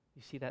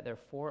 You see that there,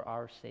 for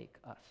our sake,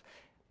 us.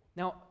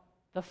 Now,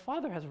 the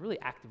Father has a really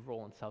active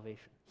role in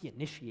salvation. He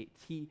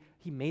initiates, he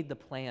made the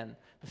plan.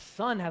 The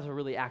Son has a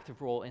really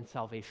active role in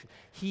salvation.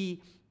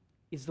 He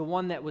is the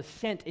one that was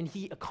sent, and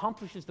he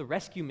accomplishes the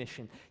rescue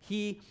mission.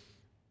 He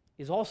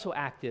is also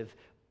active.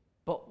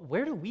 But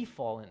where do we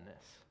fall in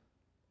this?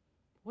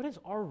 What is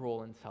our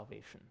role in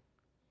salvation?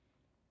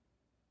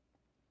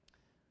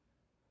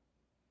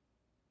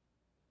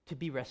 To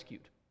be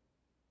rescued.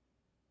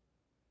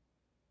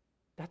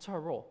 That's our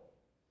role.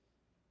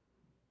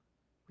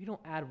 We don't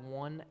add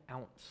 1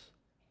 ounce.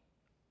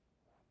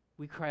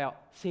 We cry out,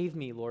 save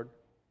me, Lord.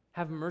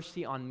 Have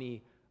mercy on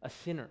me, a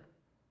sinner.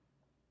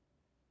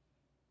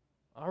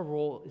 Our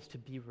role is to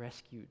be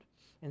rescued.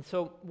 And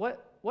so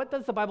what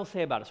does the Bible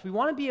say about us? We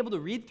want to be able to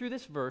read through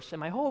this verse, and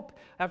my hope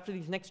after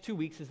these next 2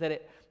 weeks is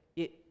that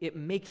it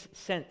makes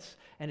sense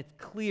and it's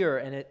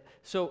clear.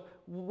 So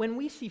when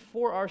we see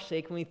for our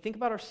sake, when we think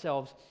about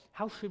ourselves,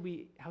 how should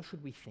we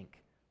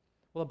think?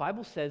 Well, the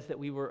Bible says that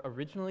we were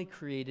originally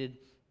created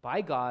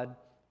by God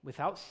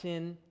without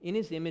sin, in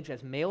his image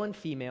as male and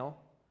female,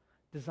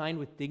 designed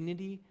with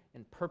dignity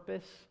and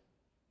purpose,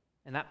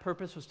 and that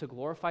purpose was to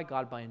glorify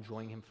God by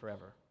enjoying him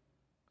forever.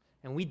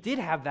 And we did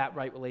have that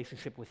right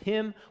relationship with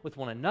him, with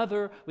one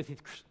another,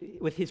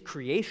 with his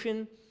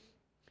creation.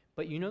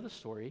 But you know the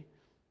story.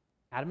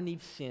 Adam and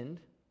Eve sinned,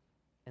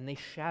 and they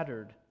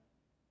shattered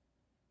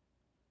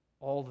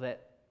all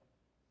that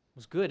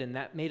was good, and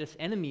that made us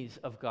enemies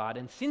of God.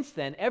 And since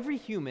then, every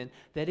human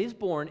that is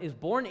born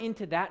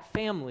into that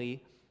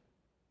family,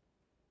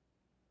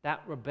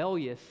 that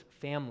rebellious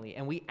family.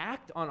 And we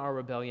act on our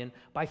rebellion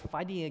by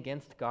fighting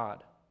against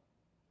God.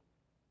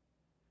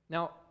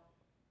 Now,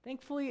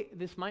 thankfully,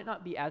 this might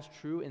not be as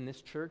true in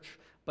this church,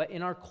 but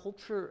in our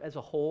culture as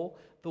a whole,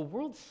 the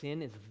world's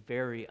sin is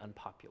very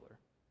unpopular.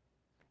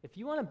 If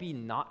you want to be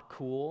not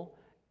cool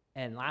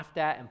and laughed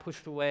at and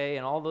pushed away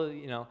and all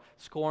the,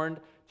 scorned,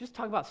 just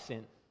talk about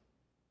sin.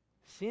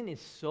 Sin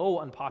is so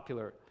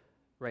unpopular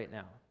right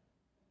now.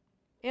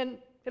 And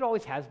it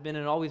always has been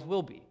and always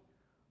will be.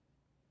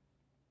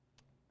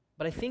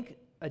 But I think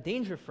a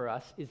danger for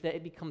us is that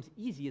it becomes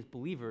easy as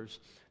believers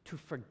to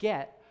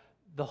forget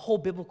the whole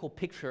biblical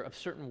picture of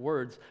certain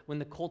words when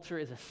the culture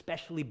is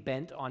especially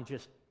bent on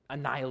just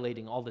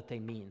annihilating all that they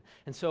mean.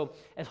 And so,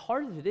 as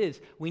hard as it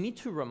is, we need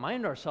to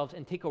remind ourselves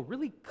and take a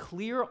really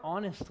clear,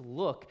 honest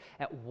look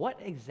at what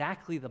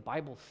exactly the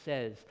Bible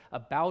says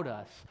about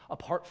us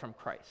apart from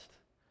Christ.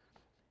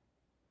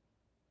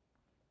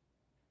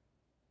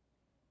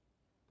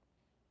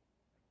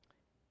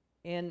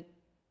 And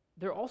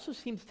there also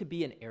seems to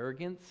be an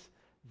arrogance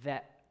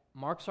that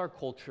marks our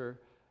culture,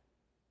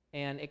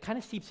 and it kind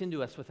of seeps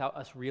into us without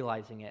us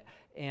realizing it.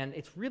 And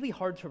it's really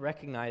hard to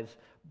recognize,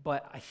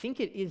 but I think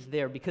it is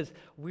there because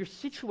we're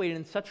situated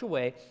in such a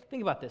way.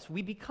 Think about this.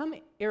 We become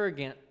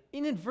arrogant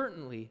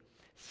inadvertently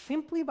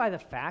simply by the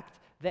fact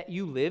that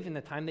you live in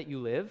the time that you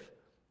live.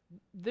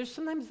 There's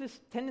sometimes this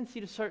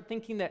tendency to start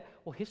thinking that,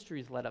 well, history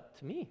is led up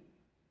to me.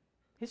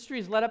 History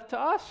is led up to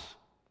us.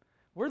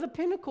 We're the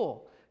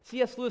pinnacle.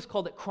 C.S. Lewis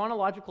called it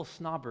chronological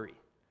snobbery.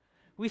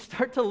 We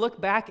start to look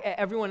back at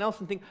everyone else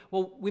and think,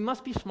 well, we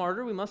must be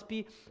smarter, we must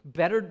be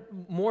better,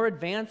 more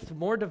advanced,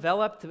 more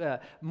developed,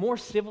 more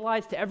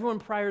civilized to everyone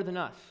prior than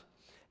us.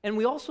 And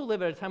we also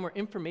live at a time where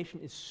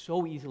information is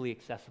so easily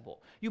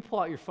accessible. You pull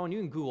out your phone, you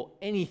can Google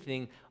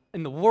anything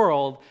in the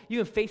world,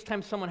 you can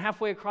FaceTime someone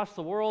halfway across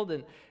the world,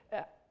 and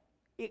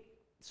it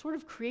sort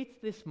of creates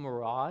this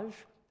mirage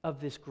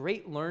of this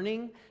great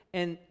learning,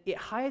 and it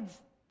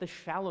hides the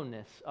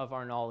shallowness of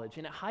our knowledge,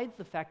 and it hides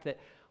the fact that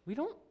we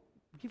don't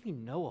really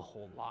know a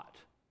whole lot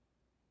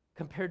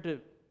compared to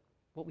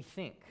what we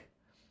think.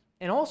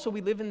 And also,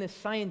 we live in this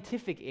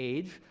scientific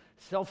age,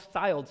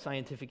 self-styled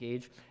scientific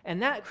age,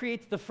 and that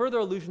creates the further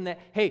illusion that,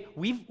 hey,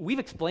 we've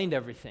explained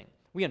everything.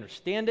 We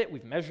understand it,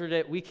 we've measured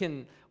it, we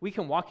can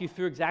walk you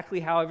through exactly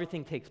how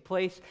everything takes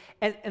place.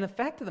 And the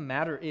fact of the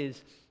matter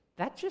is,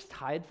 that just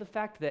hides the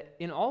fact that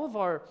in all of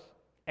our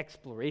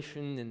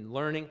exploration and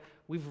learning,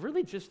 we've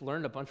really just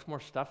learned a bunch more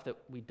stuff that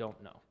we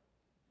don't know.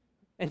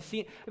 And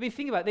think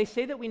about it. They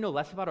say that we know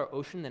less about our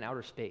ocean than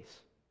outer space.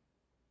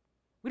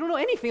 We don't know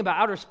anything about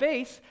outer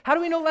space. How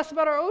do we know less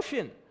about our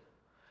ocean?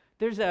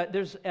 There's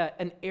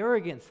an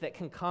arrogance that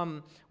can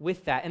come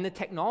with that. And the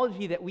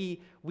technology that we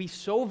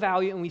so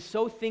value and we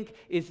so think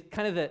is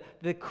kind of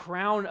the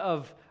crown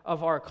of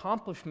our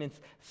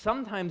accomplishments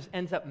sometimes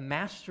ends up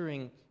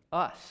mastering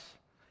us.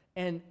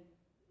 And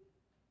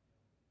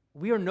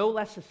we are no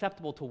less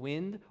susceptible to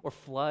wind or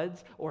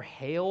floods or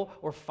hail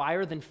or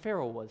fire than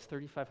Pharaoh was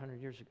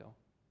 3,500 years ago.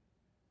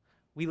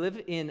 We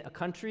live in a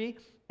country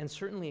and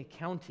certainly a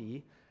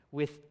county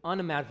with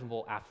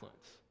unimaginable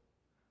affluence.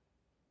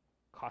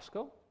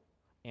 Costco,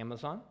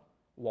 Amazon,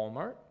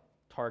 Walmart,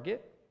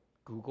 Target,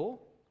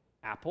 Google,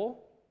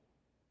 Apple,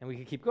 and we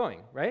could keep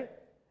going, right?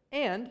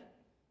 And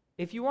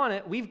if you want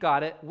it, we've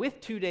got it with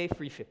 2-day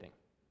free shipping.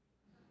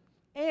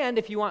 And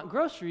if you want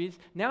groceries,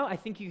 now I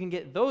think you can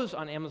get those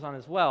on Amazon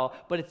as well,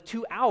 but it's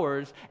 2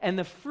 hours, and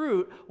the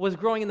fruit was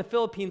growing in the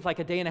Philippines like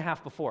a day and a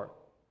half before.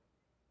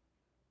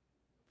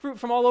 Fruit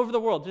from all over the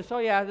world. Just,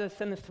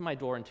 send this to my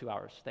door in 2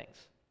 hours.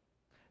 Thanks.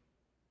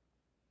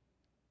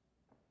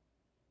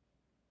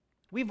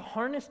 We've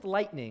harnessed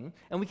lightning,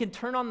 and we can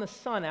turn on the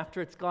sun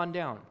after it's gone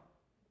down.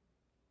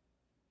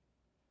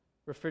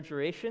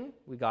 Refrigeration,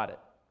 we got it.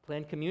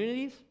 Planned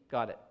communities,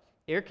 got it.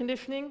 Air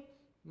conditioning,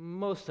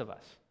 most of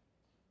us.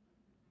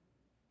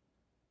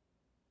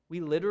 We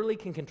literally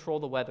can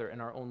control the weather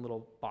in our own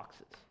little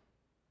boxes.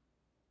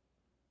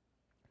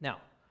 Now,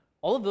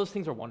 all of those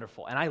things are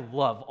wonderful, and I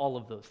love all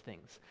of those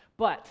things.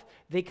 But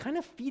they kind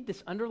of feed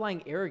this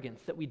underlying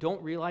arrogance that we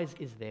don't realize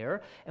is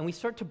there, and we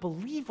start to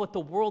believe what the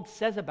world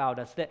says about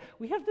us, that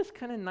we have this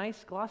kind of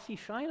nice glossy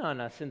shine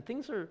on us, and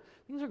things are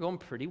going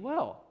pretty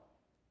well.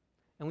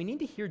 And we need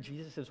to hear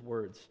Jesus'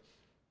 words.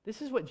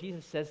 This is what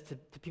Jesus says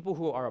to people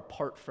who are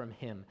apart from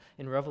him.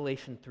 In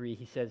Revelation 3,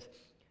 he says,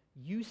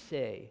 "You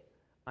say,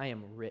 I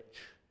am rich.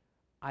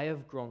 I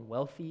have grown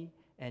wealthy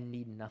and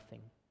need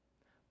nothing.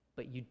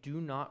 But you do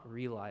not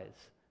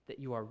realize that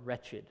you are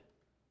wretched,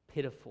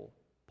 pitiful,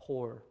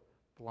 poor,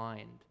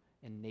 blind,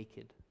 and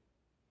naked.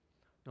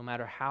 no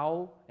matter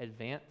how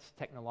advanced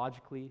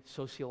technologically,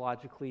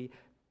 sociologically,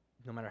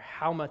 no matter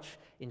how much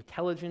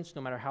intelligence,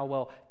 no matter how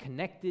well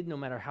connected, no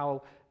matter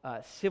how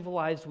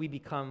civilized we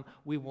become,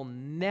 we will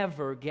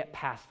never get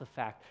past the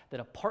fact that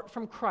apart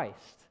from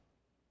Christ,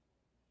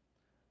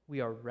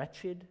 we are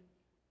wretched,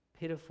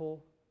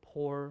 pitiful,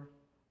 poor,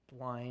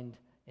 blind,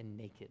 and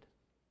naked.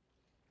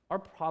 Our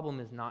problem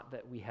is not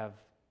that we have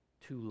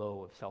too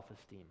low of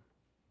self-esteem.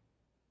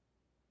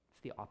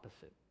 It's the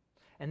opposite.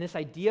 And this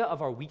idea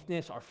of our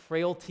weakness, our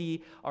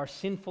frailty, our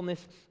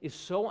sinfulness is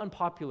so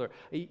unpopular.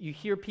 You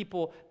hear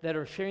people that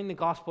are sharing the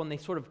gospel and they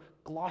sort of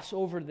gloss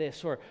over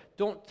this or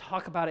don't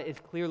talk about it as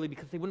clearly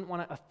because they wouldn't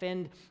want to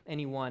offend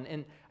anyone.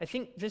 And I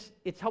think just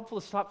it's helpful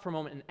to stop for a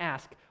moment and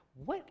ask,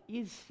 what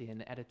is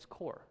sin at its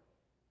core?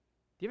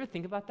 Do you ever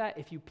think about that?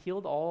 If you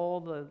peeled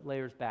all the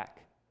layers back,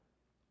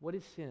 what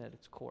is sin at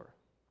its core?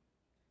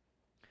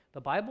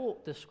 The Bible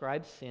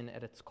describes sin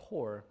at its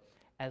core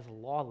as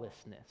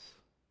lawlessness.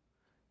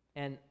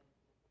 And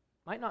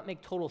might not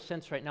make total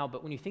sense right now,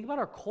 but when you think about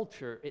our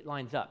culture, it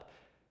lines up.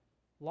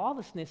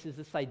 Lawlessness is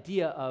this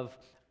idea of,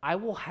 I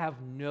will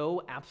have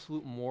no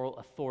absolute moral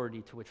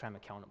authority to which I'm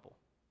accountable.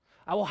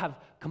 I will have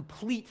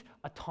complete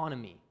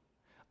autonomy.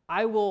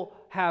 I will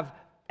have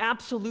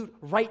absolute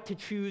right to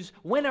choose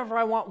whenever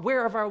I want,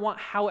 wherever I want,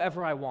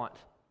 however I want.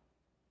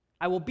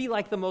 I will be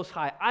like the Most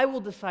High. I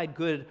will decide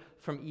good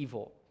from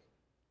evil.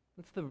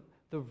 That's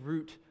the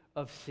root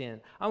of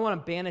sin. I want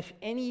to banish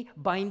any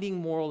binding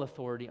moral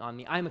authority on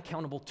me. I'm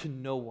accountable to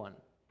no one.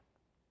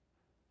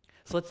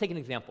 So let's take an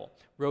example,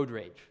 road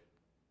rage.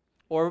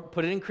 Or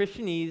put it in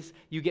Christianese,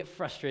 you get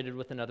frustrated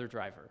with another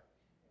driver.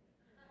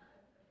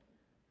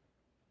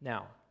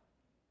 Now,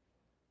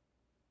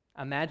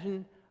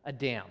 imagine a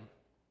dam.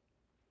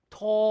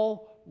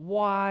 Tall,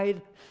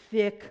 wide,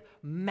 thick,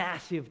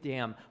 massive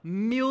dam.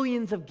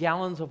 Millions of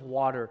gallons of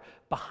water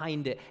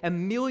behind it,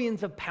 and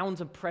millions of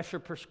pounds of pressure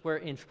per square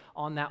inch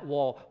on that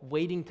wall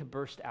waiting to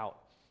burst out.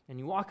 And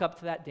you walk up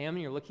to that dam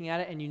and you're looking at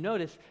it and you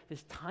notice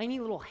this tiny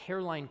little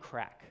hairline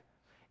crack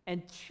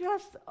and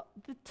just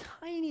the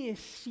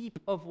tiniest seep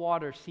of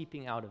water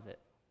seeping out of it.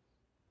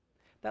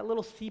 That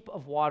little seep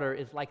of water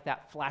is like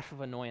that flash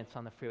of annoyance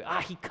on the freeway.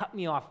 He cut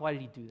me off. Why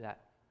did he do that?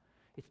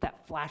 It's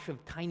that flash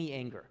of tiny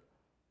anger.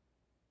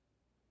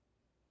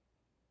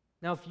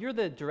 Now, if you're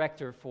the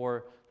director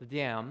for the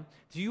dam,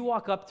 do you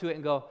walk up to it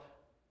and go,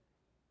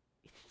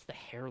 it's just a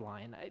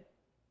hairline. I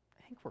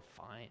think we're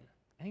fine.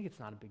 I think it's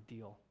not a big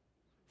deal.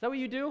 Is that what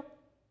you do?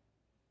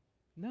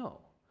 No.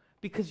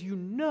 Because you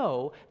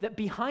know that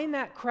behind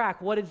that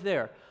crack, what is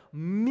there?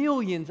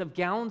 Millions of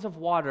gallons of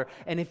water.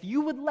 And if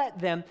you would let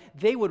them,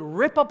 they would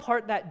rip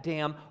apart that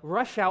dam,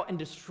 rush out, and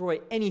destroy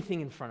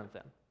anything in front of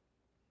them.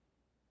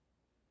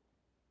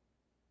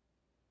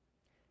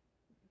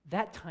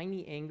 That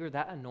tiny anger,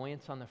 that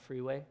annoyance on the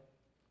freeway,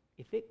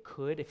 if it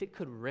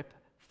could rip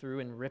through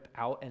and rip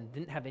out and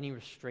didn't have any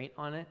restraint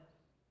on it,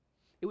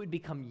 it would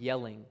become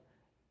yelling.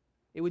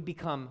 It would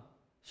become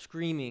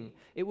screaming.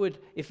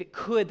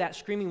 That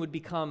screaming would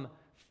become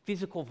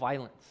physical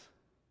violence.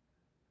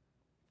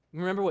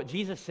 Remember what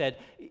Jesus said,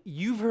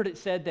 you've heard it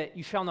said that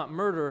you shall not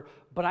murder,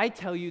 but I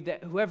tell you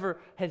that whoever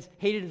has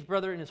hated his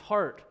brother in his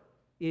heart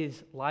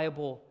is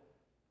liable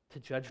to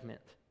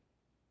judgment.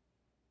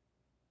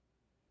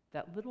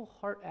 That little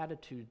heart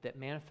attitude that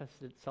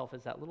manifested itself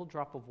as that little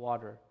drop of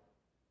water,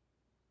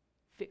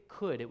 if it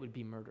could, it would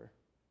be murder.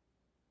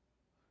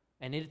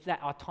 And it's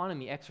that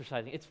autonomy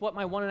exercising. It's what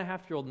my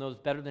 1.5-year-old knows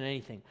better than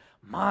anything.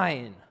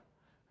 Mine,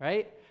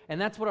 right? And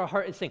that's what our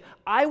heart is saying.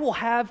 I will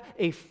have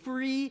a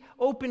free,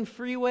 open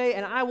freeway,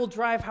 and I will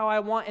drive how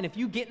I want, and if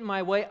you get in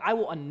my way, I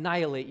will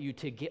annihilate you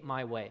to get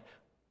my way.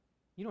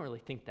 You don't really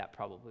think that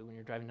probably when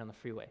you're driving down the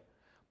freeway.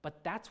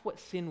 But that's what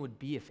sin would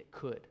be if it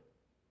could.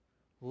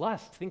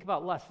 Lust, think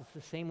about lust, it's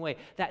the same way.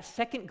 That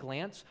second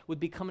glance would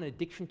become an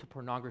addiction to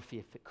pornography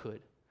if it could.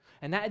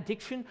 And that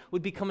addiction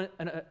would become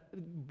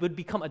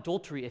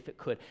adultery if it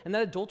could. And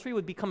that adultery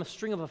would become a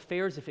string of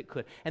affairs if it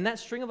could. And that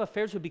string of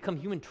affairs would become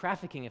human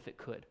trafficking if it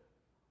could.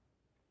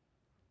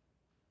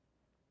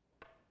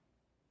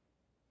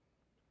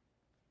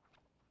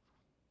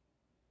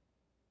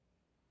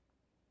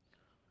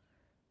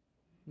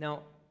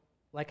 Now,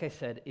 like I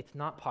said, it's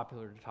not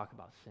popular to talk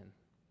about sin,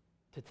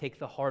 to take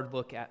the hard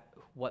look at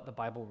what the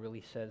Bible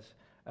really says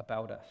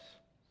about us.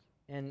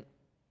 And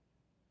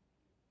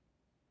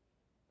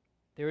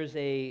there is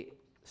a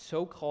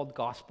so-called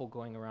gospel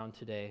going around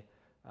today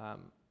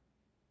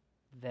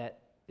that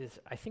is,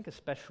 I think,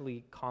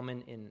 especially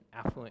common in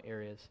affluent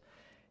areas.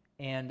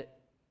 And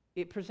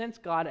it presents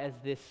God as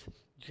this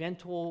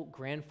gentle,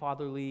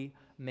 grandfatherly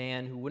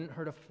man who wouldn't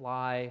hurt a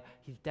fly.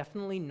 He's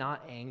definitely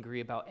not angry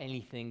about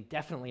anything,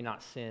 definitely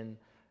not sin.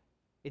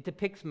 It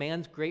depicts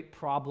man's great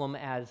problem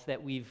as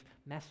that we've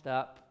messed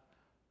up,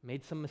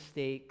 made some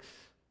mistakes,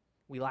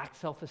 we lack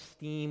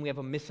self-esteem, we have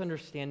a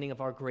misunderstanding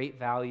of our great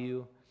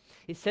value.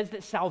 It says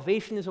that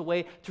salvation is a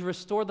way to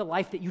restore the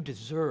life that you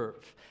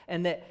deserve,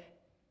 and that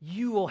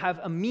you will have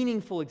a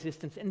meaningful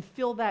existence and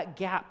fill that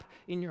gap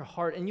in your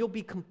heart, and you'll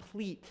be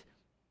complete.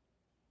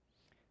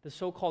 The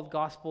so-called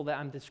gospel that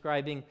I'm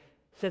describing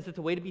says that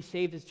the way to be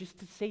saved is just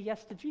to say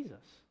yes to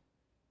Jesus.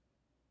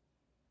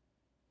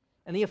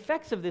 And the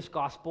effects of this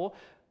gospel,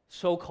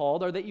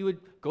 so-called, are that you would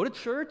go to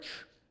church,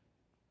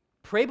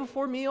 pray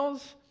before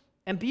meals,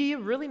 and be a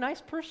really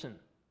nice person.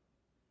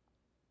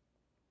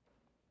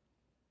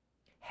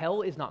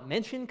 Hell is not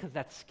mentioned because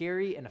that's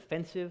scary and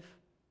offensive.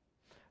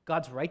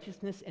 God's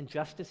righteousness and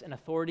justice and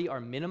authority are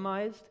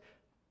minimized.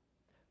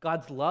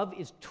 God's love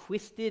is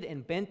twisted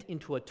and bent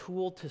into a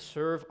tool to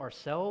serve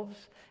ourselves,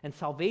 and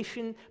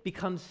salvation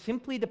becomes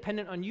simply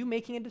dependent on you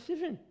making a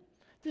decision.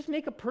 Just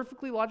make a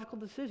perfectly logical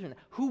decision.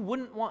 Who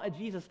wouldn't want a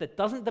Jesus that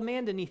doesn't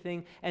demand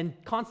anything and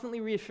constantly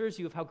reassures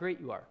you of how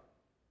great you are?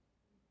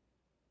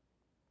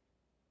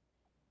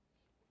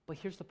 But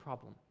here's the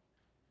problem.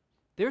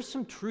 There's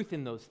some truth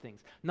in those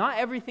things. Not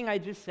everything I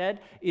just said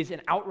is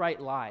an outright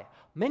lie.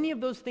 Many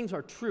of those things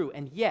are true,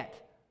 and yet,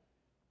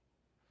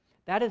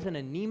 that is an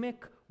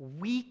anemic,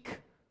 weak,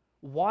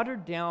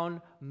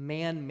 watered-down,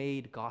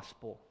 man-made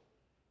gospel.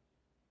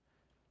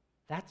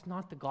 That's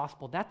not the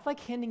gospel. That's like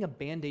handing a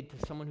Band-Aid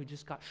to someone who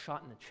just got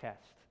shot in the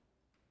chest.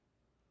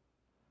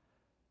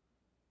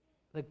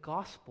 The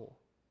gospel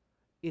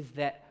is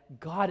that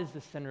God is the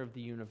center of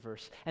the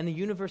universe, and the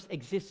universe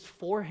exists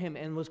for him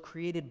and was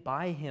created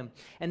by him,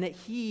 and that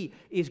he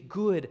is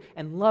good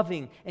and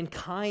loving and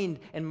kind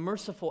and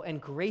merciful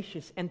and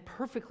gracious and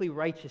perfectly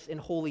righteous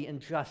and holy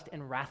and just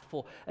and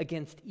wrathful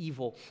against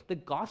evil. The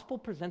gospel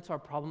presents our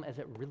problem as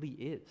it really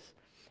is.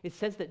 It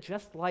says that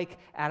just like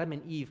Adam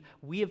and Eve,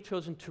 we have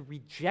chosen to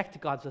reject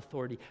God's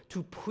authority,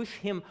 to push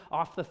him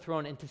off the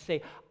throne and to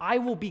say, I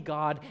will be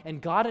God,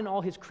 and God and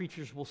all his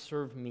creatures will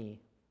serve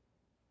me.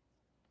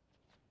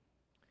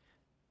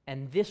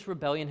 And this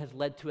rebellion has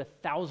led to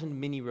 1,000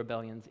 mini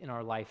rebellions in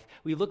our life.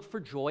 We look for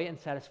joy and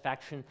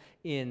satisfaction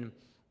in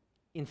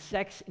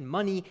sex, in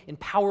money, in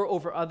power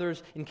over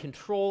others, in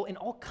control, in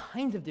all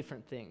kinds of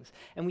different things.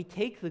 And we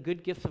take the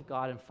good gifts of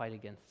God and fight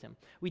against him.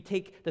 We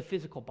take the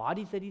physical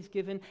bodies that he's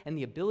given and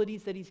the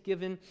abilities that he's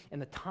given and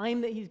the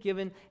time that he's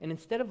given, and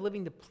instead of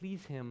living to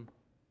please him,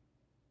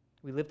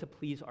 we live to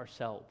please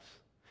ourselves.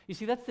 You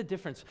see, that's the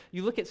difference.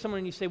 You look at someone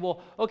and you say,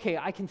 well, okay,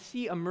 I can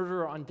see a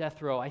murderer on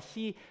death row. I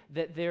see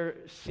that they're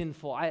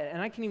sinful. And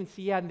I can even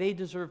see, yeah, they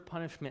deserve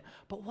punishment.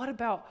 But what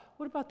about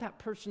that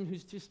person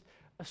who's just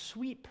a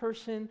sweet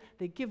person?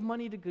 They give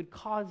money to good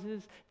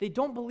causes. They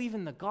don't believe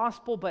in the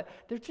gospel, but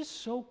they're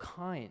just so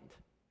kind.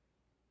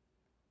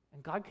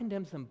 And God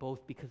condemns them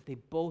both because they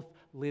both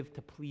live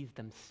to please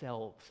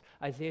themselves.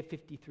 Isaiah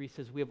 53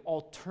 says, we have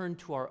all turned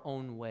to our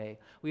own way.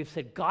 We have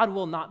said, God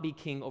will not be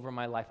king over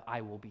my life.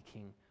 I will be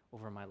king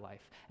over my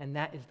life. And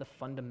that is the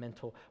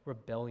fundamental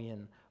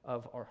rebellion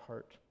of our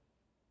heart.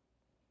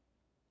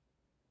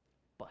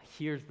 But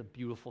here's the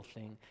beautiful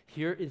thing.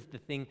 Here is the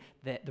thing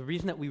that the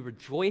reason that we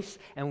rejoice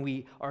and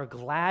we are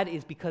glad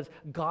is because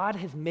God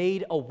has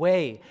made a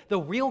way.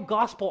 The real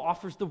gospel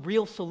offers the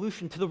real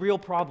solution to the real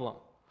problem.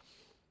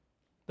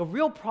 The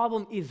real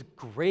problem is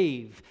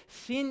grave.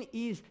 Sin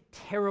is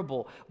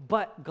terrible,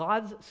 but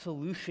God's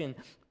solution,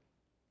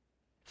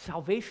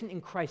 salvation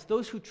in Christ,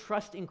 those who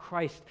trust in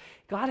Christ,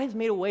 God has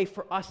made a way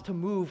for us to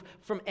move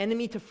from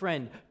enemy to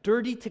friend,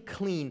 dirty to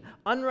clean,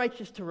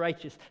 unrighteous to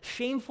righteous,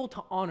 shameful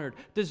to honored,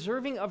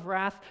 deserving of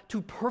wrath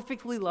to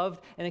perfectly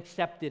loved and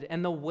accepted.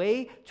 And the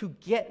way to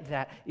get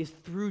that is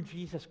through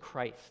Jesus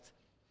Christ.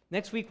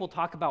 Next week, we'll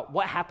talk about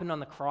what happened on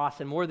the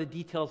cross and more of the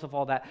details of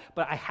all that.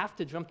 But I have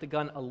to jump the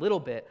gun a little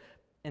bit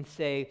and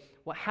say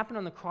what happened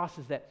on the cross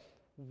is that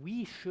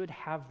we should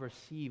have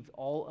received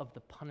all of the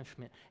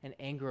punishment and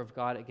anger of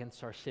God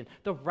against our sin.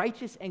 The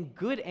righteous and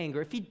good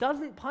anger. If he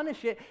doesn't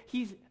punish it,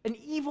 he's an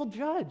evil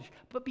judge.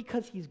 But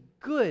because he's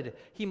good,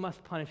 he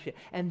must punish it.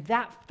 And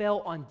that fell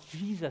on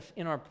Jesus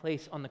in our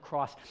place on the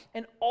cross.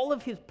 And all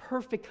of his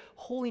perfect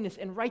holiness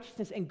and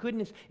righteousness and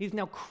goodness is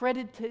now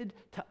credited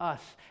to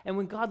us. And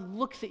when God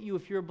looks at you,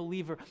 if you're a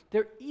believer,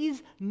 there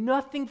is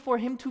nothing for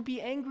him to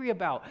be angry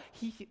about.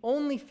 He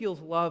only feels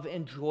love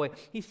and joy.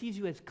 He sees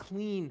you as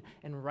clean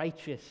and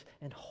righteous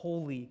and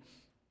holy.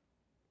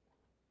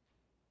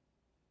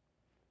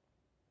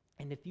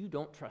 And if you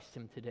don't trust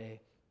him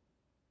today,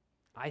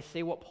 I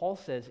say what Paul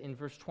says in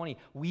verse 20.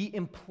 We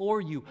implore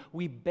you,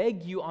 we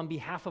beg you on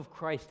behalf of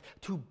Christ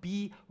to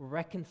be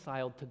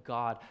reconciled to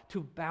God,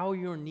 to bow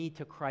your knee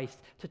to Christ,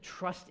 to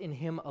trust in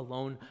him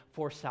alone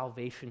for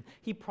salvation.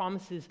 He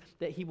promises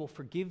that he will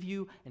forgive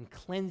you and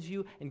cleanse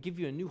you and give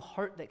you a new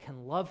heart that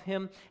can love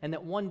him, and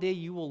that one day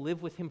you will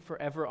live with him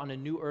forever on a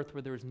new earth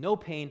where there is no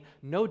pain,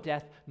 no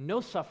death,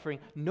 no suffering,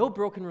 no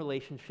broken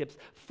relationships,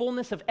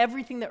 fullness of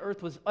everything that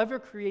earth was ever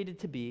created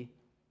to be.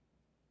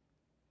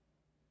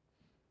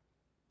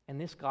 And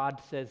this God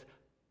says,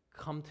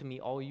 come to me,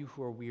 all you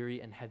who are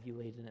weary and heavy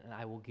laden, and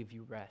I will give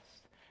you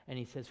rest. And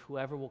he says,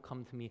 whoever will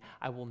come to me,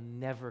 I will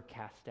never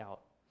cast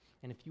out.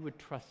 And if you would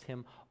trust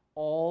him,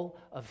 all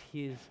of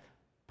his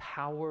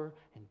power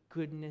and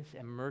goodness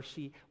and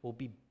mercy will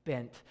be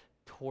bent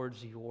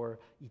towards your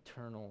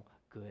eternal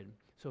good.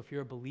 So if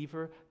you're a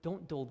believer,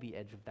 don't dull the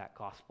edge of that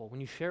gospel.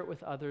 When you share it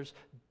with others,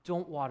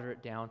 don't water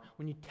it down.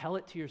 When you tell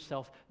it to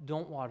yourself,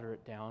 don't water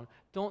it down.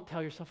 Don't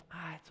tell yourself,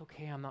 it's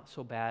okay, I'm not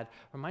so bad.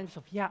 Remind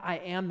yourself, yeah, I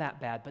am that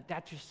bad, but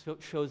that just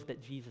shows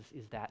that Jesus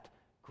is that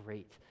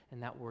great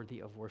and that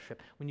worthy of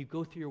worship. When you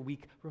go through your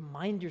week,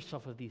 remind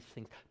yourself of these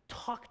things.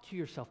 Talk to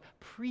yourself.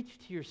 Preach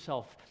to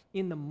yourself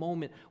in the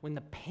moment when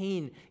the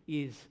pain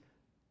is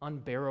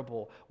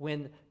unbearable,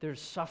 when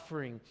there's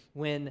suffering,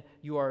 when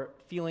you are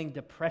feeling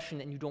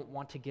depression and you don't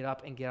want to get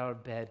up and get out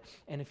of bed.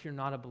 And if you're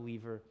not a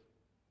believer,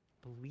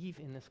 believe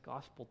in this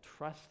gospel.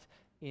 Trust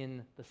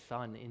in the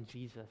Son, in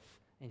Jesus,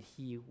 and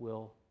he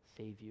will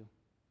save you.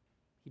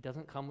 He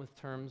doesn't come with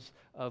terms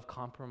of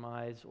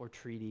compromise or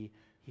treaty.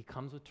 He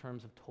comes with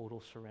terms of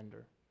total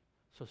surrender.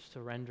 So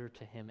surrender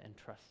to him and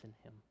trust in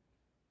him.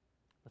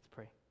 Let's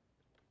pray.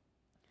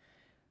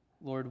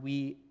 Lord,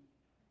 we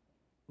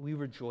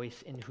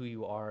rejoice in who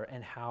you are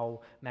and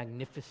how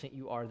magnificent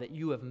you are, that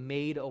you have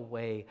made a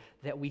way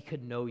that we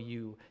could know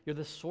you. You're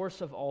the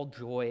source of all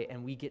joy,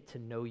 and we get to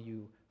know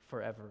you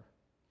forever.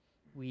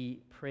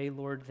 We pray,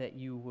 Lord, that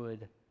you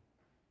would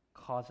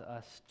cause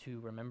us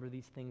to remember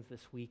these things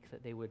this week,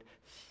 that they would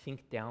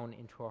sink down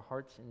into our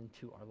hearts and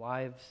into our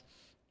lives.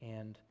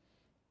 And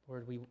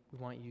Lord, we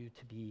want you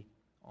to be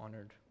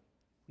honored.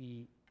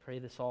 We pray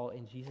this all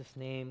in Jesus'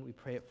 name. We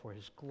pray it for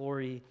his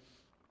glory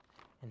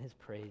and his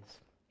praise.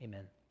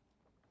 Amen.